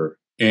with her.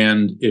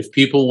 And if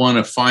people want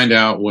to find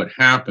out what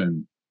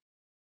happened,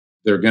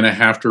 they're going to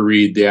have to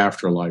read The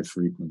Afterlife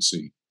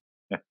Frequency.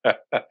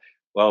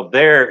 Well,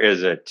 there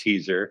is a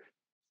teaser.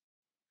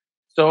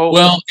 So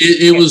well,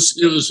 it was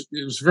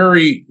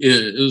very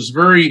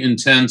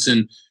intense,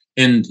 and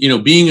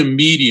being a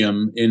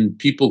medium, and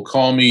people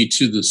call me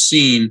to the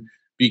scene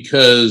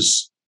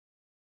because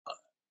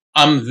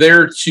I'm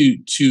there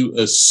to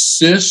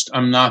assist.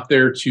 I'm not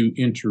there to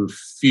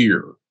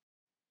interfere.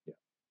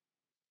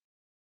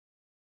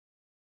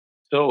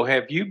 So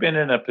have you been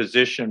in a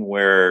position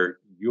where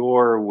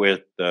you're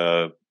with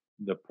the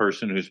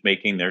person who's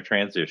making their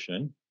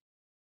transition?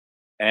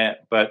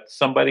 But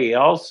somebody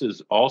else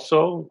is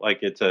also, like,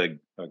 it's a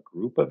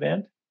group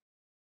event?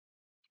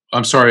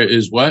 I'm sorry,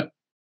 is what?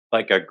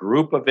 Like a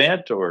group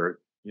event, or,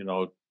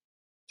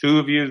 two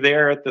of you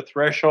there at the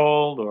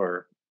threshold,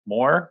 or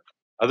more?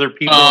 Other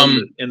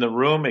people in the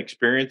room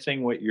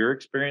experiencing what you're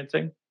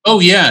experiencing? Oh,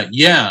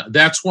 yeah.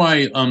 That's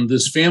why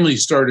this family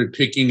started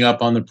picking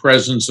up on the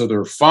presence of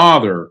their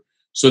father.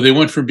 So they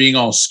went from being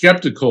all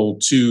skeptical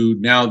to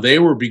now they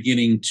were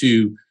beginning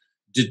to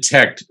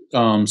detect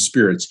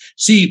spirits.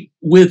 See,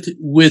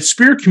 with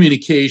spirit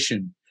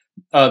communication,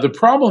 the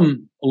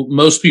problem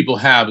most people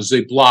have is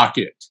they block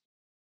it.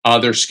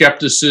 Their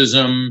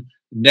skepticism,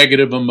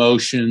 negative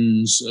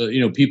emotions,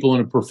 people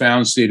in a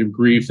profound state of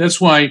grief.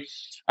 That's why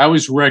I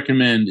always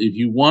recommend, if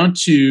you want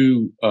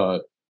to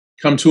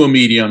come to a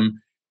medium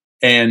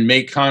and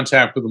make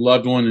contact with a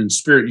loved one in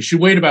spirit, you should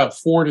wait about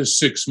 4 to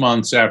 6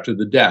 months after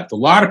the death. A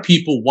lot of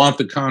people want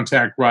the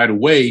contact right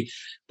away,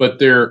 but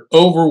they're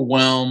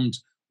overwhelmed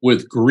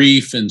with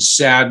grief and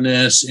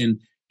sadness,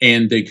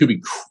 and they could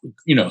be,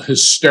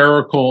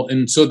 hysterical.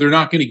 And so they're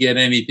not going to get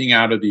anything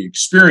out of the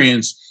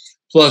experience.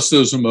 Plus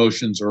those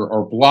emotions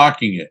are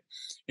blocking it.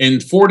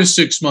 And 4 to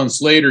 6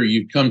 months later,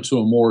 you come to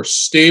a more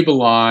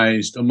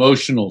stabilized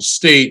emotional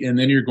state, and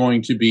then you're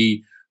going to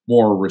be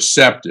more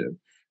receptive.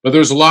 But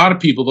there's a lot of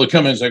people that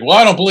come in and say, "Well,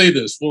 I don't believe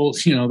this." Well,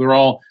 they're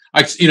all,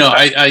 I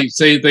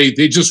say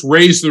they just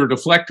raise their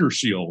deflector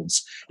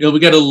shields. We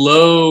got to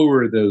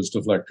lower those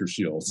deflector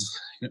shields.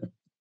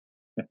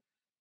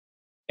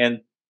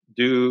 And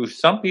do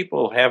some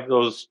people have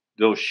those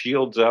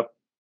shields up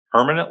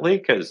permanently?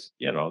 Because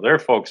there are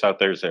folks out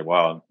there who say,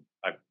 "Well,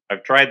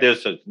 I've tried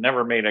this; it's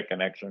never made a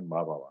connection."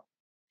 Blah blah blah.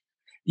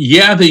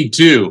 Yeah, they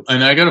do,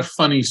 and I got a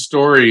funny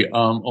story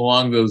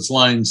along those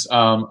lines.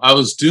 I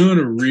was doing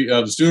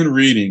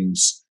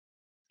readings,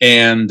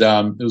 and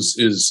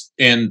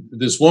and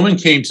this woman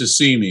came to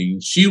see me.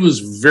 She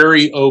was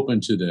very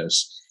open to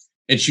this,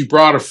 and she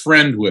brought a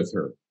friend with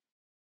her,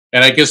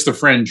 and I guess the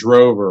friend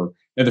drove her.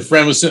 And the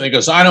friend was sitting there,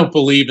 goes, "I don't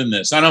believe in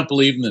this. I don't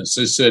believe in this."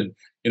 I said,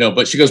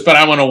 but she goes, "But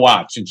I want to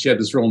watch." And she had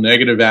this real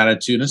negative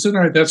attitude. And I said,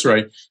 "All right, that's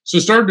right." So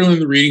I started doing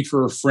the reading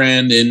for a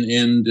friend,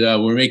 and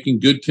we're making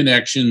good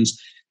connections.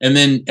 And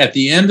then at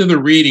the end of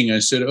the reading, I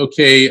said,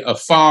 "Okay, a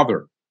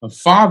father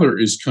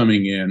is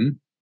coming in."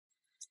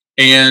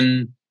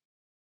 And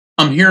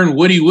I'm hearing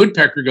Woody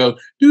Woodpecker go,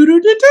 "Do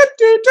do do do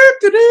do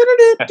do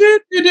do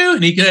do do,"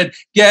 and he said,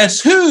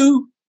 "Guess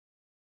who?"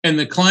 And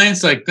the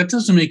client's like, "That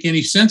doesn't make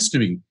any sense to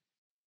me."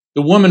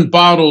 The woman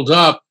bottled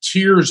up,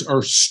 tears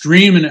are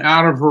streaming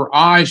out of her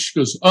eyes. She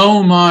goes,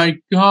 "Oh my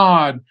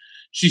God,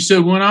 She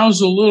said, when I was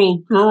a little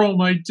girl,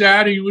 my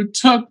daddy would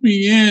tuck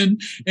me in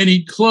and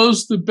he'd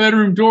close the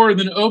bedroom door,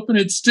 then open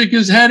it, stick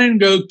his head in and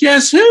go,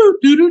 guess who?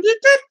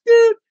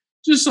 Do-do-do-do-do.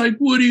 Just like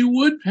Woody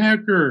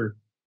Woodpecker.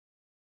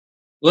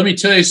 Let me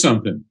tell you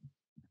something.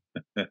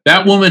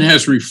 That woman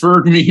has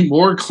referred me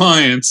more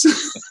clients.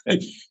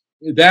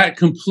 That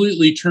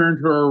completely turned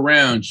her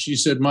around. She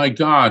said, my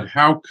God,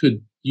 how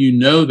could you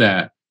know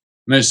that?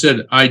 And I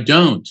said, I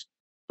don't.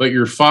 But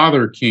your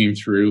father came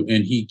through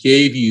and he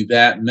gave you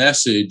that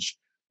message,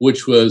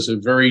 which was a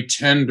very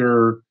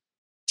tender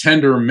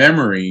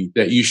memory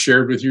that you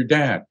shared with your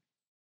dad.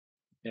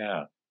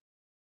 Yeah.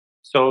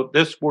 So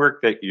this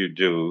work that you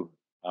do,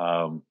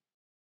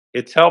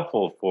 it's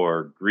helpful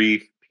for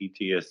grief,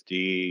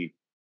 PTSD,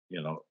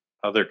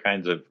 other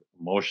kinds of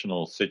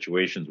emotional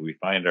situations we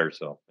find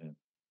ourselves in.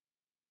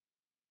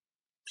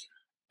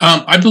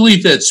 I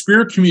believe that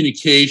spirit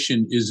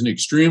communication is an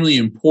extremely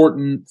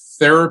important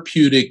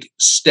therapeutic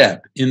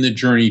step in the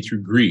journey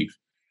through grief.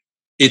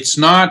 It's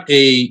not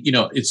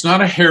it's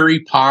not a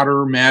Harry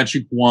Potter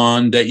magic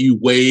wand that you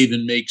wave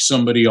and make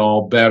somebody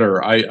all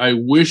better. I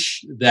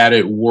wish that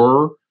it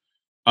were.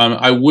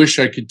 I wish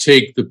I could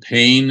take the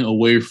pain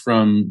away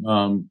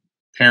from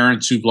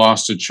parents who've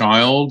lost a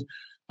child.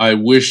 I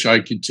wish I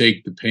could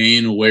take the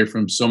pain away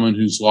from someone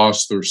who's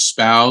lost their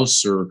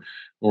spouse or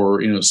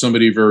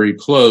somebody very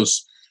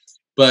close.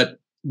 But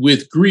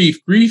with grief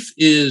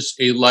is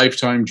a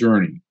lifetime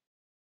journey.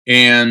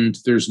 And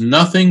there's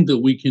nothing that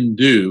we can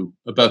do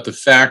about the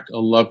fact a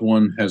loved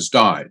one has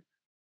died.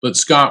 But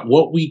Scott,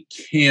 what we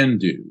can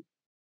do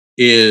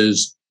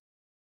is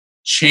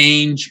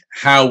change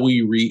how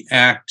we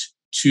react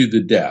to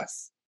the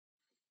death.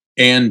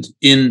 And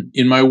in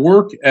my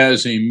work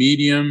as a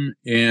medium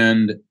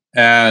and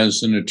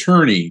as an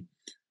attorney,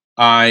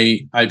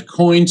 I've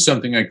coined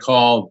something I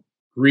call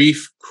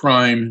grief,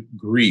 crime,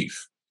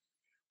 grief.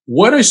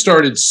 What I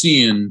started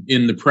seeing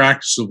in the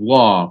practice of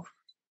law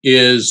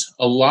is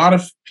a lot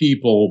of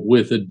people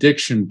with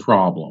addiction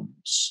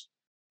problems.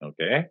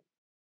 Okay.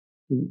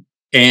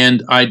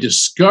 And I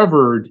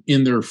discovered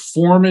in their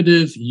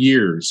formative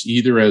years,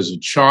 either as a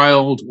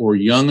child or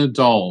young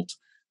adult,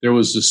 there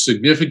was a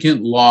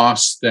significant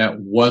loss that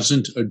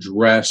wasn't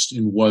addressed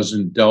and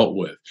wasn't dealt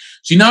with.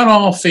 See, not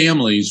all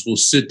families will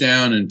sit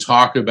down and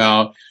talk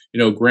about,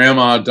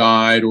 grandma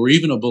died or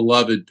even a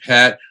beloved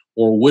pet,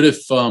 or what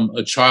if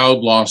a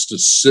child lost a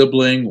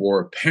sibling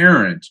or a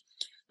parent.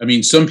 I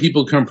mean, some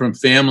people come from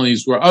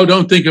families where, oh,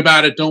 don't think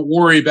about it. Don't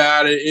worry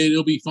about it.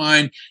 It'll be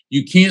fine.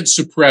 You can't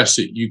suppress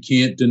it. You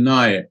can't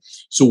deny it.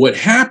 So what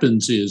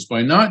happens is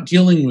by not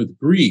dealing with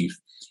grief,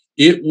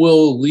 it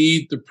will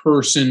lead the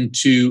person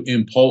to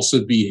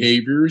impulsive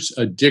behaviors,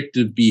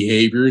 addictive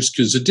behaviors,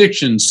 because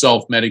addiction's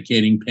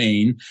self-medicating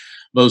pain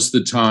most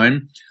of the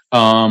time.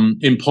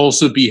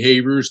 Impulsive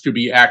behaviors could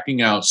be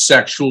acting out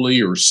sexually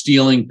or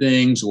stealing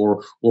things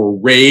or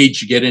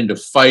rage, get into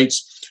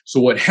fights. So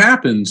what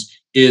happens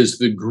is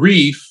the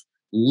grief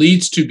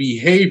leads to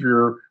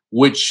behavior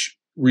which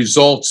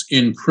results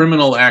in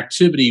criminal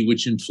activity,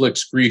 which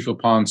inflicts grief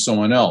upon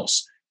someone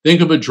else. Think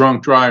of a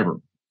drunk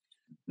driver.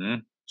 Mm-hmm.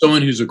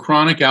 Someone who's a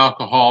chronic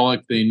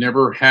alcoholic. They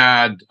never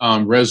had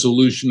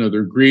resolution of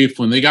their grief.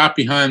 When they got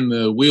behind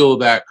the wheel of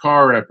that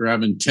car after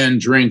having 10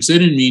 drinks, they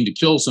didn't mean to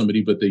kill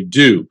somebody, but they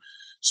do.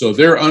 So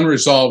their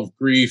unresolved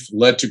grief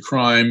led to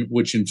crime,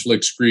 which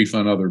inflicts grief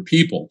on other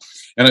people.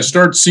 And I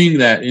started seeing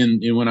that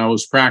in when I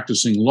was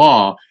practicing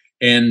law.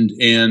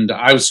 And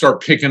I would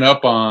start picking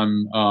up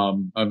on,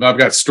 I've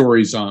got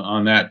stories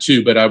on that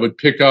too, but I would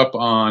pick up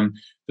on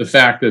the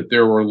fact that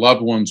there were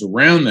loved ones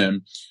around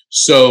them.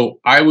 So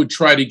I would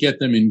try to get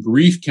them in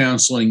grief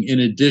counseling in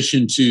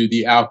addition to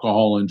the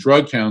alcohol and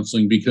drug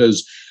counseling,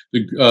 because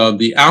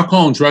the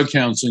alcohol and drug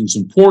counseling is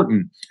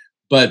important,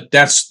 but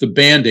that's the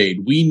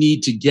Band-Aid. We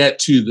need to get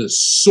to the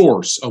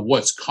source of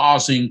what's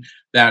causing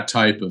that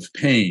type of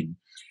pain.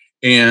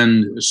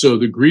 And so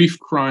the grief,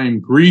 crime,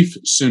 grief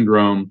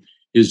syndrome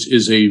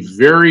is a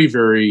very,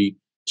 very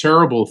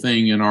terrible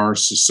thing in our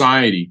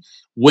society.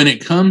 When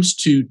it comes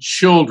to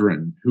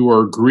children who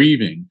are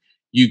grieving,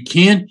 you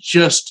can't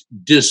just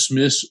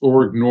dismiss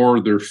or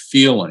ignore their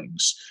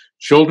feelings.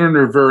 Children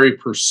are very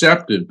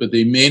perceptive, but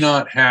they may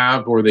not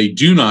have, or they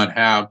do not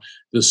have,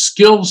 the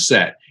skill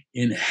set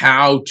in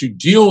how to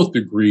deal with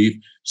the grief.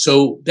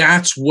 So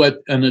that's what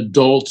an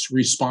adult's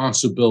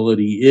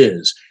responsibility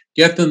is.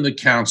 Get them the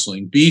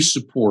counseling, be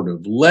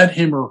supportive, let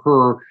him or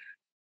her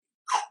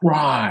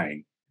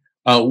cry.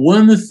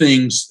 One of the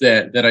things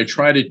that I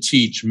try to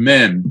teach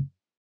men,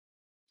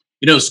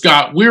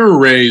 Scott, we were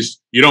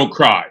raised, you don't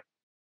cry.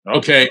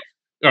 Okay.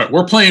 All right.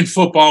 We're playing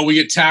football. We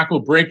get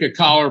tackled, break a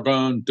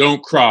collarbone.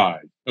 Don't cry.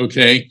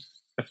 Okay.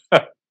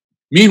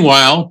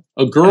 Meanwhile,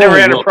 a girl. I never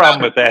had a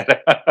problem with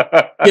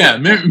that. Yeah.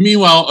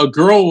 Meanwhile, a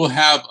girl will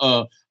have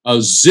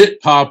a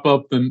zit pop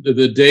up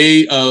the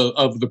day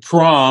of the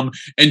prom,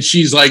 and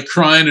she's like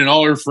crying, and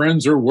all her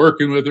friends are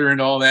working with her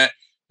and all that.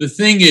 The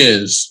thing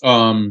is,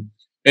 and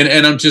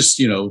I'm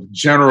just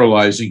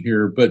generalizing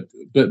here, but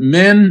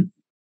men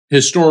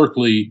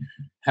historically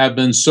have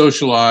been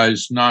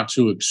socialized not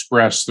to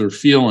express their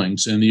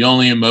feelings, and the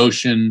only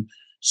emotion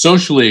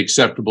socially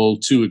acceptable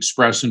to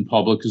express in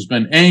public has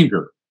been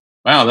anger.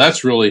 Wow,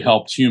 that's really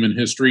helped human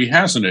history,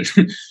 hasn't it?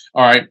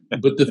 All right.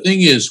 But the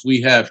thing is,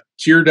 we have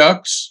tear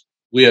ducts,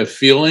 we have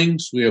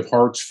feelings, we have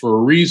hearts for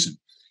a reason.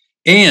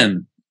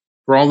 And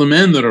for all the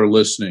men that are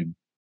listening,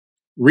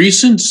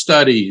 recent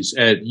studies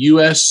at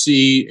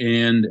USC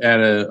and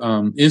at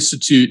an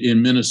institute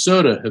in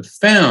Minnesota have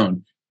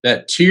found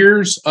that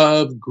tears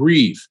of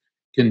grief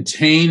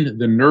contain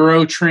the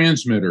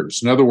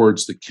neurotransmitters, in other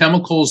words, the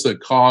chemicals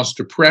that cause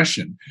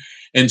depression.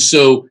 And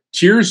so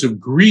tears of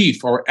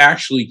grief are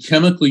actually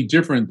chemically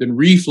different than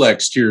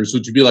reflex tears,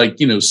 which would be like,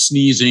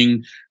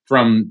 sneezing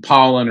from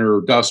pollen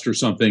or dust or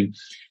something.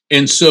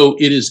 And so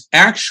it is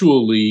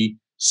actually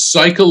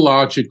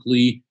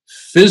psychologically,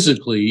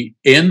 physically,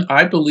 and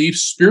I believe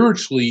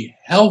spiritually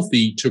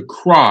healthy to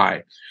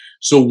cry.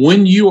 So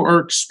when you are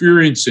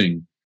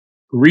experiencing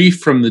grief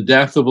from the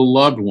death of a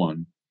loved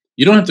one,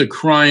 you don't have to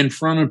cry in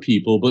front of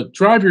people, but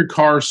drive your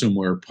car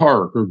somewhere,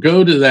 park, or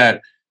go to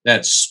that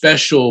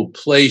special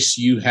place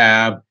you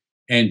have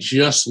and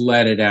just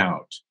let it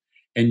out.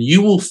 And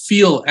you will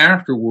feel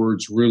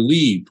afterwards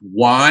relieved.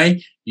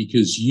 Why?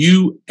 Because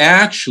you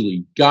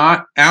actually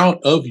got out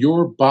of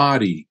your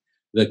body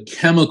the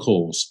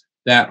chemicals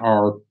that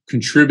are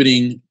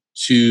contributing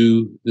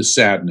to the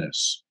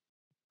sadness.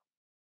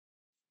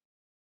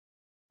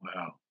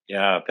 Wow.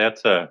 Yeah,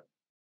 that's a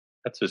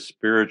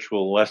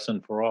spiritual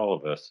lesson for all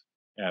of us.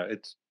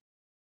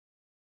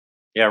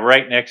 Yeah,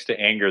 right next to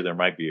anger there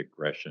might be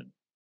aggression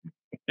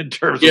in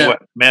terms of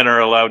what men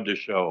are allowed to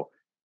show.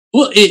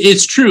 Well,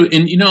 it's true.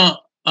 And,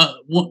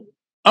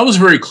 I was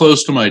very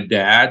close to my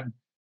dad,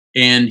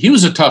 and he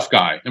was a tough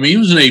guy. I mean, he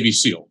was a Navy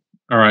SEAL.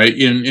 All right.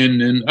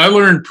 And I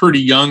learned pretty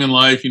young in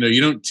life,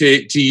 you don't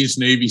tease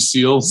Navy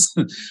SEALs.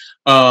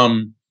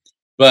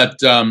 But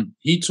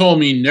he told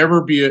me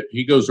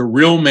he goes, a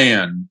real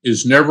man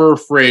is never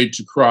afraid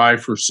to cry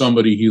for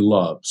somebody he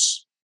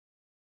loves.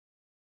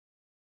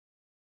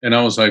 And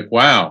I was like,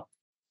 wow.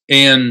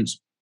 And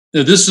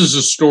this is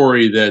a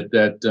story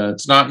that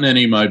it's not in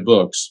any of my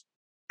books,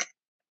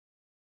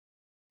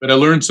 but I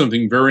learned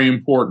something very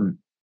important.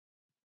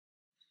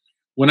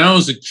 When I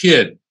was a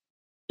kid,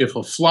 if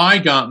a fly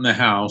got in the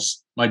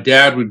house, my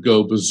dad would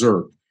go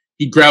berserk.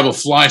 He'd grab a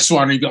fly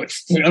swatter and he'd go,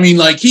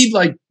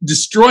 he'd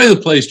destroy the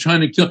place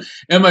trying to kill.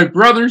 And my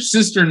brother,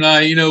 sister, and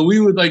I, we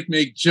would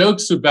make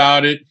jokes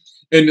about it.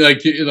 And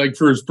like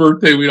for his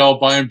birthday, we'd all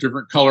buy him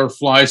different color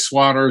fly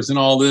swatters and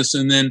all this.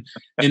 And then,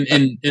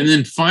 and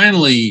then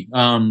finally,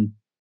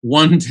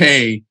 one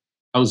day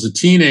I was a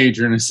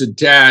teenager and I said,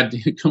 Dad,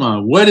 come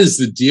on, what is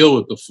the deal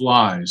with the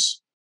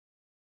flies?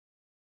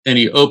 And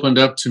he opened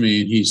up to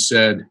me and he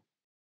said,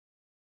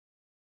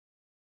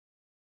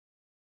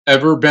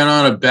 ever been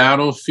on a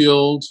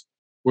battlefield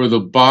where the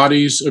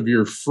bodies of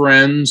your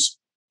friends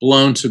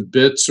blown to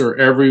bits are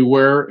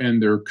everywhere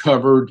and they're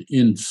covered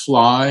in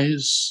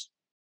flies?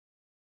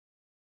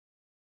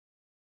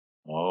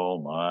 Oh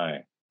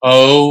my.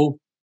 Oh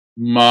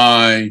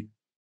my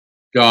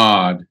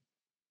God.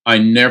 I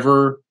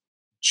never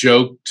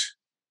joked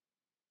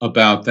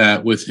about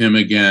that with him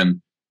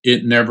again.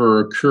 It never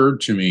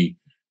occurred to me.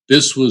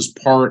 This was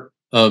part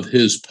of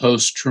his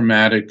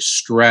post-traumatic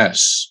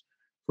stress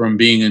from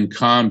being in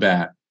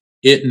combat.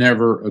 It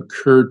never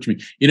occurred to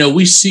me.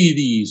 We see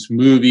these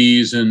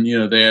movies and,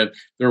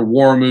 they're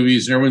war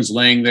movies and everyone's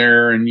laying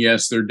there and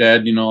yes, they're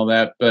dead and all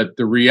that. But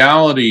the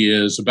reality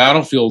is a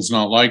battlefield's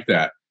not like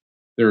that.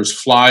 There's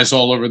flies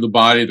all over the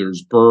body.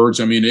 There's birds.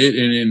 I mean,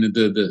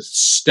 the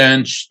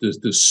stench,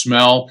 the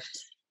smell.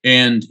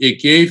 And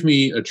it gave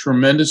me a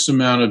tremendous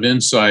amount of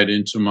insight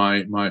into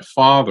my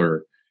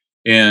father.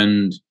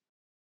 And,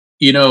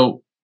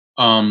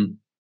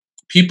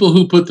 people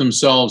who put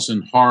themselves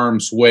in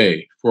harm's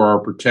way for our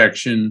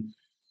protection,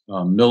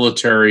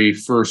 military,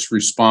 first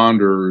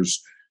responders,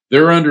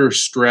 they're under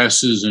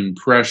stresses and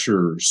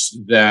pressures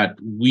that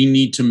we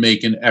need to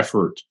make an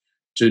effort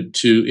to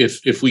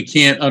if we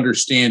can't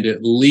understand, at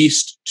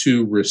least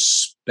to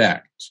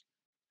respect.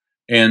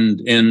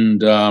 And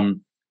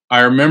I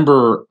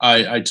remember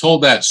I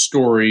told that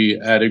story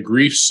at a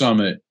grief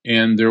summit,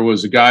 and there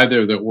was a guy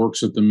there that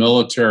works at the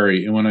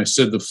military. And when I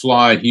said the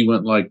fly, he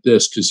went like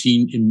this because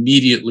he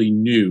immediately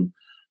knew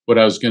what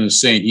I was going to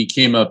say. And he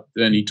came up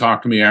and he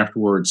talked to me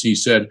afterwards. He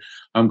said,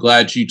 I'm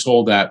glad you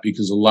told that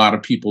because a lot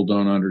of people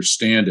don't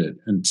understand it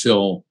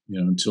until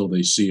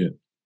they see it.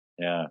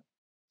 Yeah.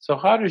 So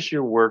how does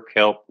your work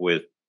help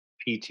with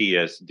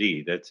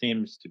PTSD? That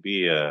seems to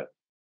be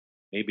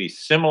maybe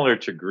similar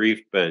to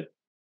grief, but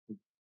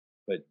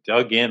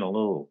dug in a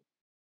little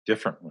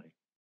differently.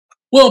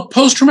 Well,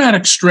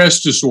 post-traumatic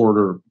stress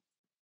disorder,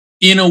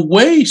 in a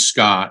way,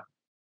 Scott,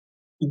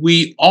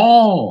 we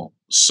all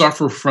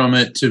suffer from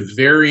it to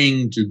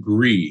varying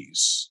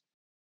degrees.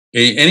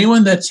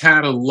 Anyone that's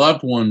had a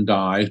loved one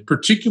die,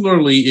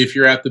 particularly if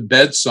you're at the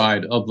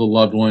bedside of the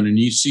loved one and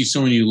you see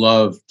someone you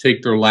love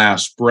take their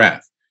last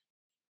breath,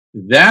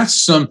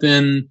 that's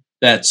something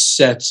that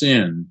sets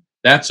in.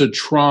 That's a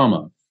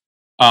trauma.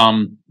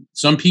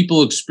 Some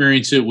people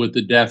experience it with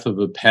the death of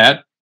a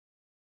pet.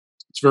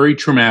 It's very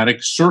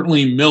traumatic.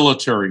 Certainly,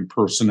 military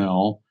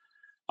personnel.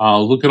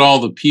 Look at all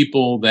the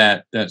people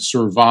that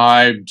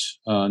survived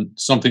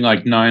something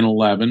like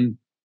 9/11.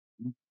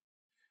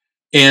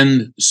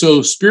 And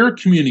so spirit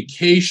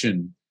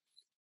communication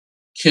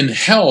can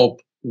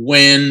help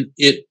when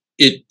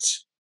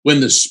when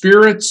the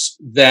spirits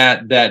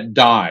that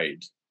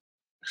died,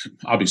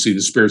 obviously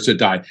the spirits that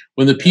died,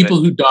 when the people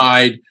who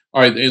died,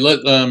 all right, they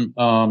let them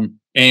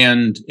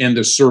and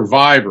the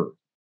survivor,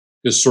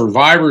 the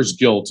survivor's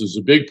guilt is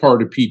a big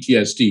part of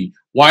PTSD.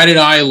 Why did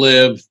I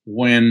live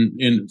when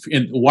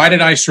why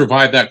did I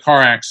survive that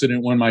car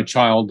accident when my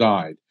child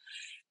died?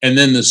 And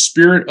then the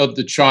spirit of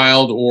the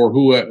child or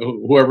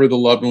whoever the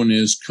loved one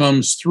is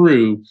comes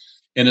through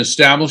and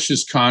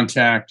establishes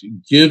contact,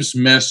 gives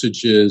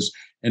messages,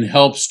 and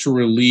helps to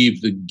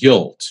relieve the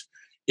guilt.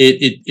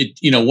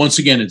 Once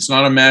again, it's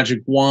not a magic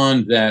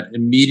wand that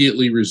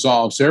immediately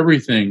resolves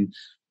everything,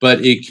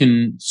 but it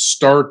can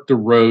start the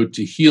road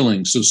to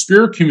healing. So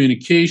spirit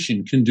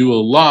communication can do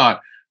a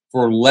lot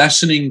for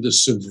lessening the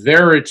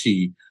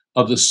severity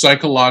of the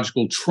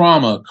psychological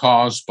trauma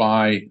caused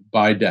by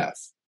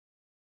death.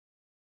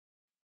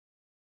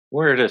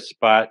 We're at a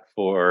spot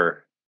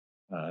for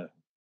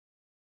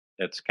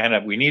that's kind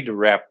of, we need to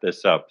wrap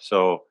this up.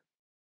 So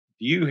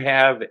do you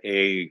have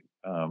a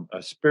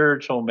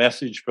spiritual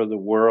message for the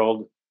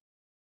world?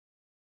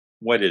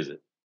 What is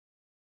it?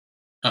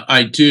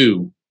 I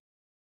do.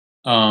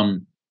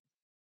 And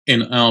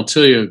I'll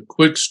tell you a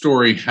quick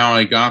story how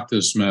I got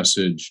this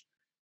message.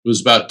 It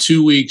was about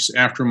 2 weeks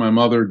after my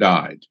mother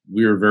died.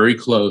 We were very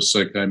close,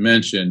 like I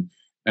mentioned,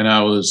 and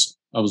I was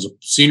a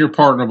senior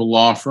partner of a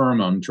law firm.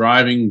 I'm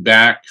driving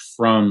back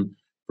from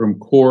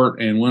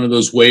court, and one of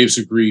those waves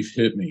of grief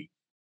hit me.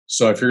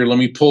 So I figured, let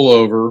me pull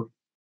over,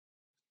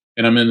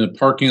 and I'm in the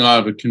parking lot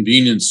of a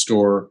convenience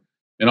store,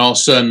 and all of a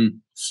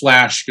sudden,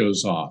 flash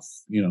goes off.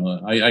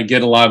 I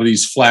get a lot of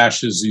these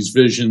flashes, these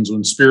visions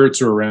when spirits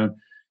are around.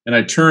 And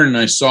I turned and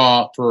I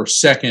saw for a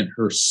second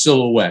her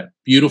silhouette,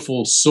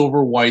 beautiful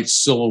silver white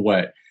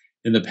silhouette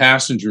in the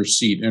passenger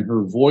seat, and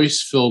her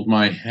voice filled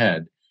my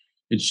head.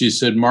 And she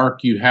said,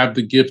 "Mark, you have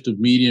the gift of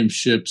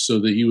mediumship so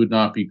that you would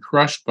not be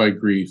crushed by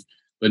grief,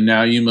 but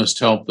now you must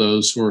help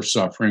those who are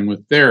suffering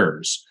with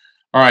theirs."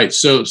 All right,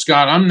 so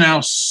Scott, I'm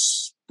now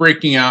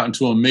breaking out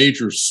into a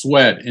major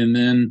sweat. And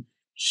then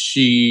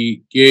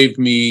she gave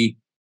me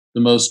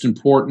the most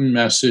important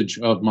message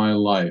of my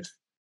life.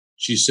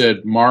 She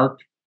said,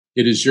 "Mark,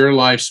 it is your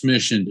life's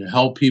mission to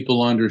help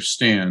people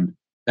understand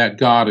that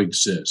God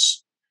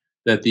exists,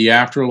 that the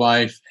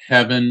afterlife,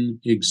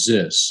 heaven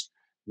exists,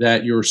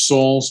 that your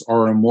souls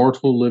are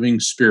immortal living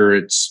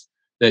spirits,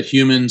 that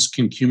humans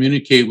can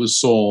communicate with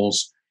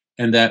souls,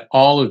 and that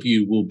all of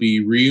you will be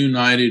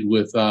reunited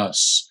with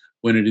us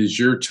when it is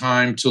your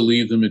time to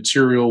leave the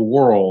material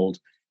world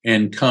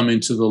and come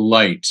into the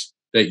light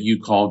that you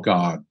call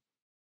God."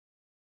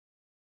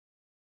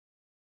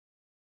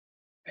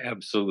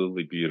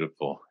 Absolutely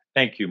beautiful.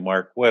 Thank you,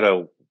 Mark. What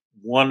a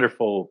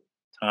wonderful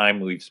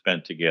time we've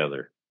spent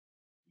together.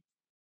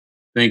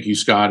 Thank you,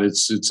 Scott.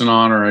 It's an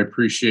honor. I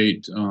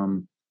appreciate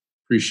you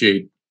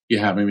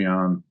having me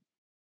on.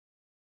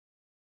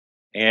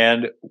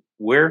 And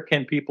where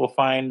can people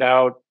find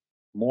out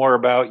more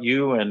about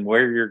you and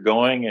where you're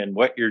going and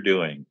what you're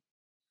doing?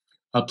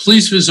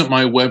 Please visit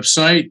my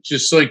website,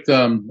 just like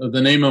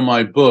the name of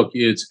my book.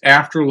 It's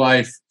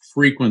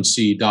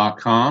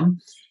afterlifefrequency.com.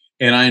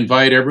 And I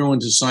invite everyone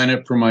to sign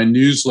up for my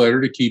newsletter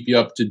to keep you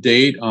up to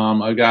date.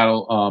 I got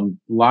a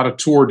lot of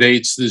tour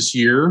dates this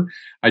year.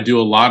 I do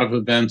a lot of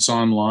events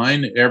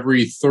online.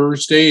 Every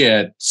Thursday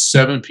at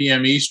 7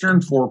 p.m.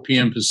 Eastern, 4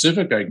 p.m.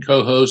 Pacific, I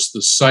co-host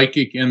The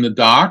Psychic and the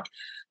Doc.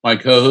 My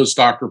co-host,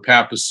 Dr.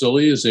 Pat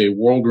Basili, is a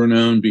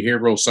world-renowned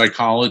behavioral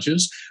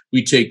psychologist.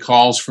 We take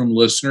calls from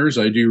listeners.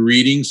 I do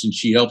readings, and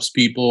she helps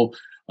people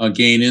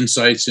gain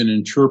insights and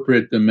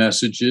interpret the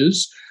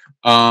messages.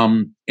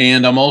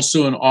 And I'm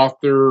also an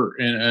author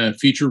and a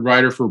featured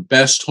writer for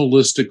Best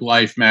Holistic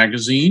Life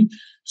magazine.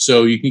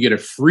 So you can get a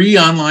free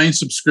online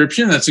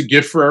subscription. That's a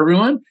gift for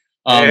everyone.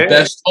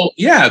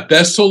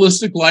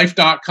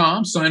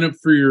 bestholisticlife.com. Sign up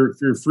for your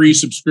free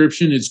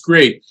subscription. It's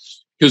great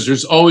because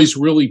there's always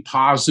really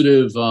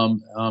positive,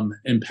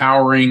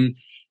 empowering,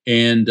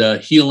 and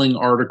healing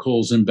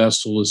articles in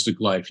Best Holistic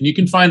Life. And you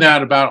can find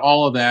out about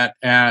all of that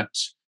at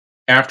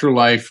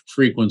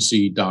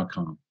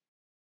afterlifefrequency.com.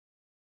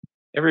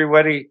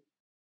 Everybody,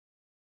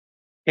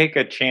 take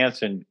a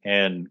chance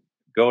and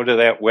go to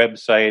that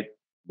website,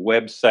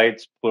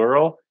 websites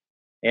plural.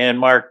 And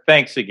Mark,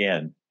 thanks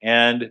again.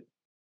 And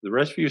the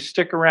rest of you,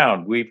 stick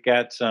around. We've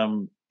got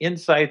some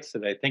insights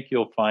that I think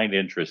you'll find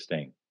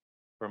interesting.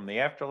 From the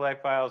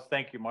Afterlife Files,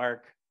 thank you,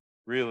 Mark.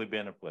 Really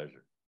been a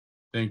pleasure.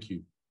 Thank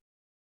you.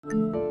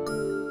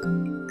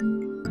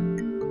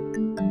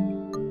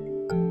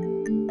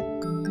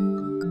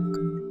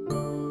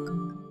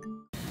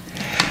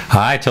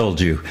 I told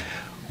you.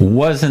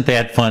 Wasn't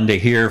that fun to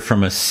hear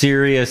from a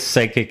serious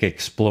psychic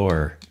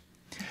explorer?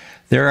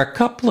 There are a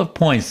couple of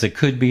points that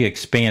could be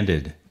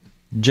expanded.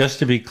 Just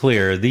to be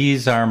clear,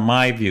 these are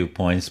my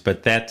viewpoints,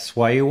 but that's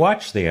why you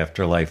watch the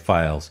Afterlife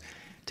Files,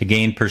 to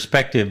gain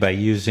perspective by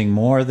using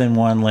more than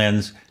one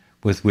lens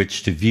with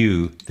which to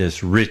view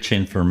this rich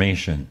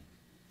information.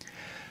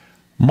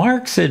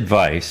 Mark's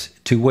advice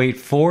to wait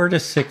 4 to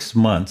 6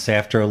 months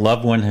after a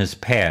loved one has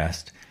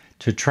passed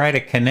to try to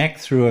connect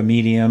through a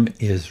medium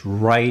is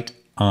right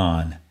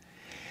on.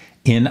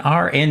 In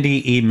our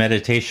NDE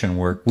meditation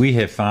work, we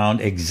have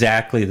found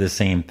exactly the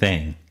same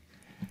thing.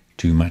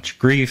 Too much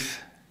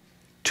grief,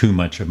 too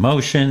much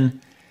emotion,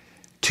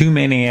 too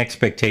many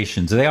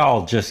expectations. They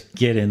all just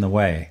get in the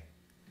way.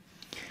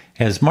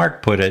 As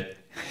Mark put it,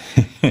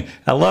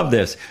 I love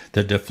this,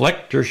 the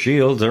deflector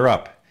shields are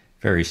up.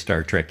 Very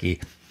Star Trek-y.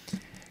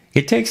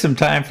 It takes some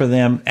time for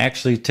them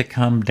actually to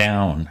come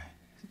down.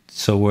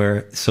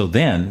 So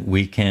then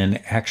we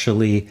can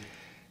actually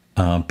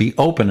be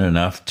open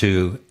enough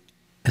to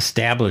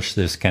establish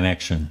this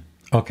connection.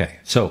 Okay,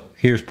 so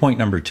here's point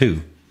number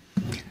 2.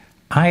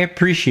 I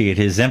appreciate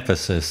his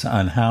emphasis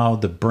on how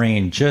the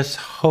brain just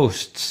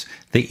hosts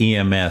the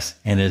EMS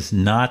and is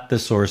not the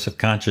source of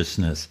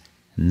consciousness.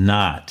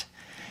 Not.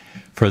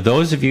 For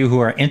those of you who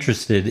are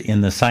interested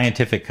in the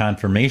scientific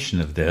confirmation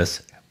of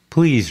this,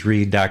 please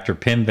read Dr.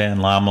 Pim Van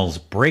Lommel's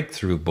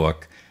breakthrough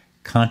book,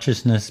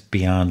 Consciousness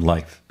Beyond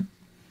Life.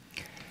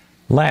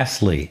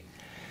 Lastly,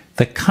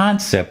 the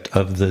concept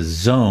of the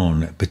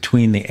zone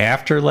between the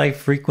afterlife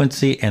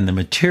frequency and the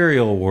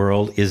material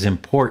world is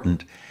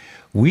important.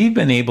 We've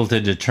been able to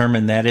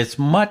determine that it's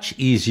much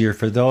easier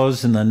for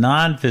those in the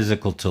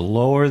non-physical to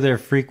lower their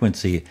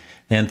frequency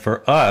than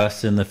for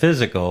us in the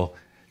physical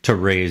to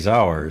raise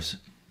ours.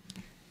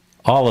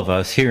 All of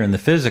us here in the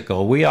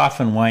physical, we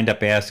often wind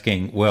up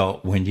asking, well,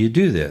 when do you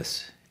do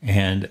this?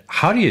 And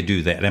how do you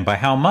do that? And by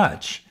how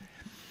much?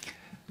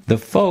 The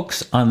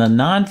folks on the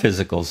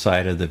non-physical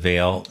side of the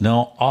veil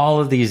know all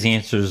of these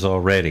answers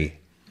already.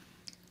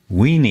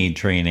 We need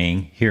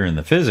training here in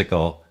the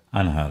physical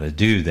on how to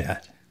do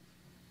that.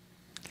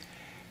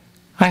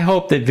 I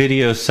hope that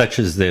videos such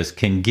as this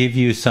can give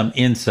you some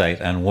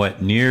insight on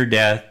what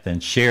near-death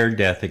and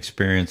shared-death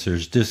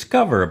experiencers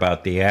discover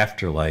about the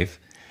afterlife,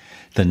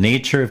 the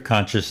nature of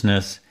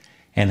consciousness,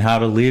 and how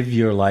to live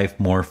your life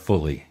more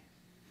fully.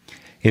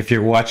 If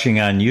you're watching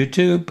on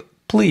YouTube,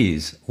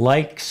 please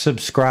like,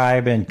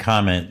 subscribe, and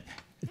comment.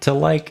 To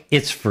like,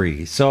 it's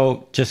free,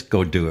 so just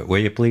go do it, will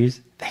you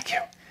please? Thank you.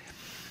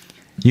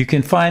 You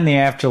can find the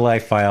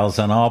Afterlife Files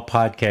on all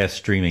podcast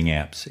streaming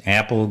apps,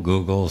 Apple,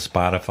 Google,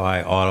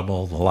 Spotify,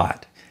 Audible, the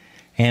lot.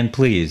 And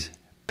please,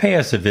 pay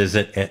us a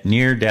visit at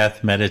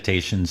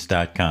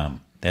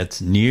neardeathmeditations.com.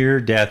 That's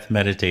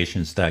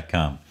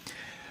neardeathmeditations.com.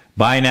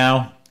 Bye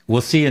now.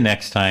 We'll see you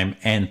next time,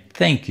 and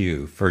thank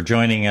you for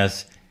joining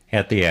us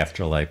at the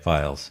Afterlife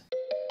Files.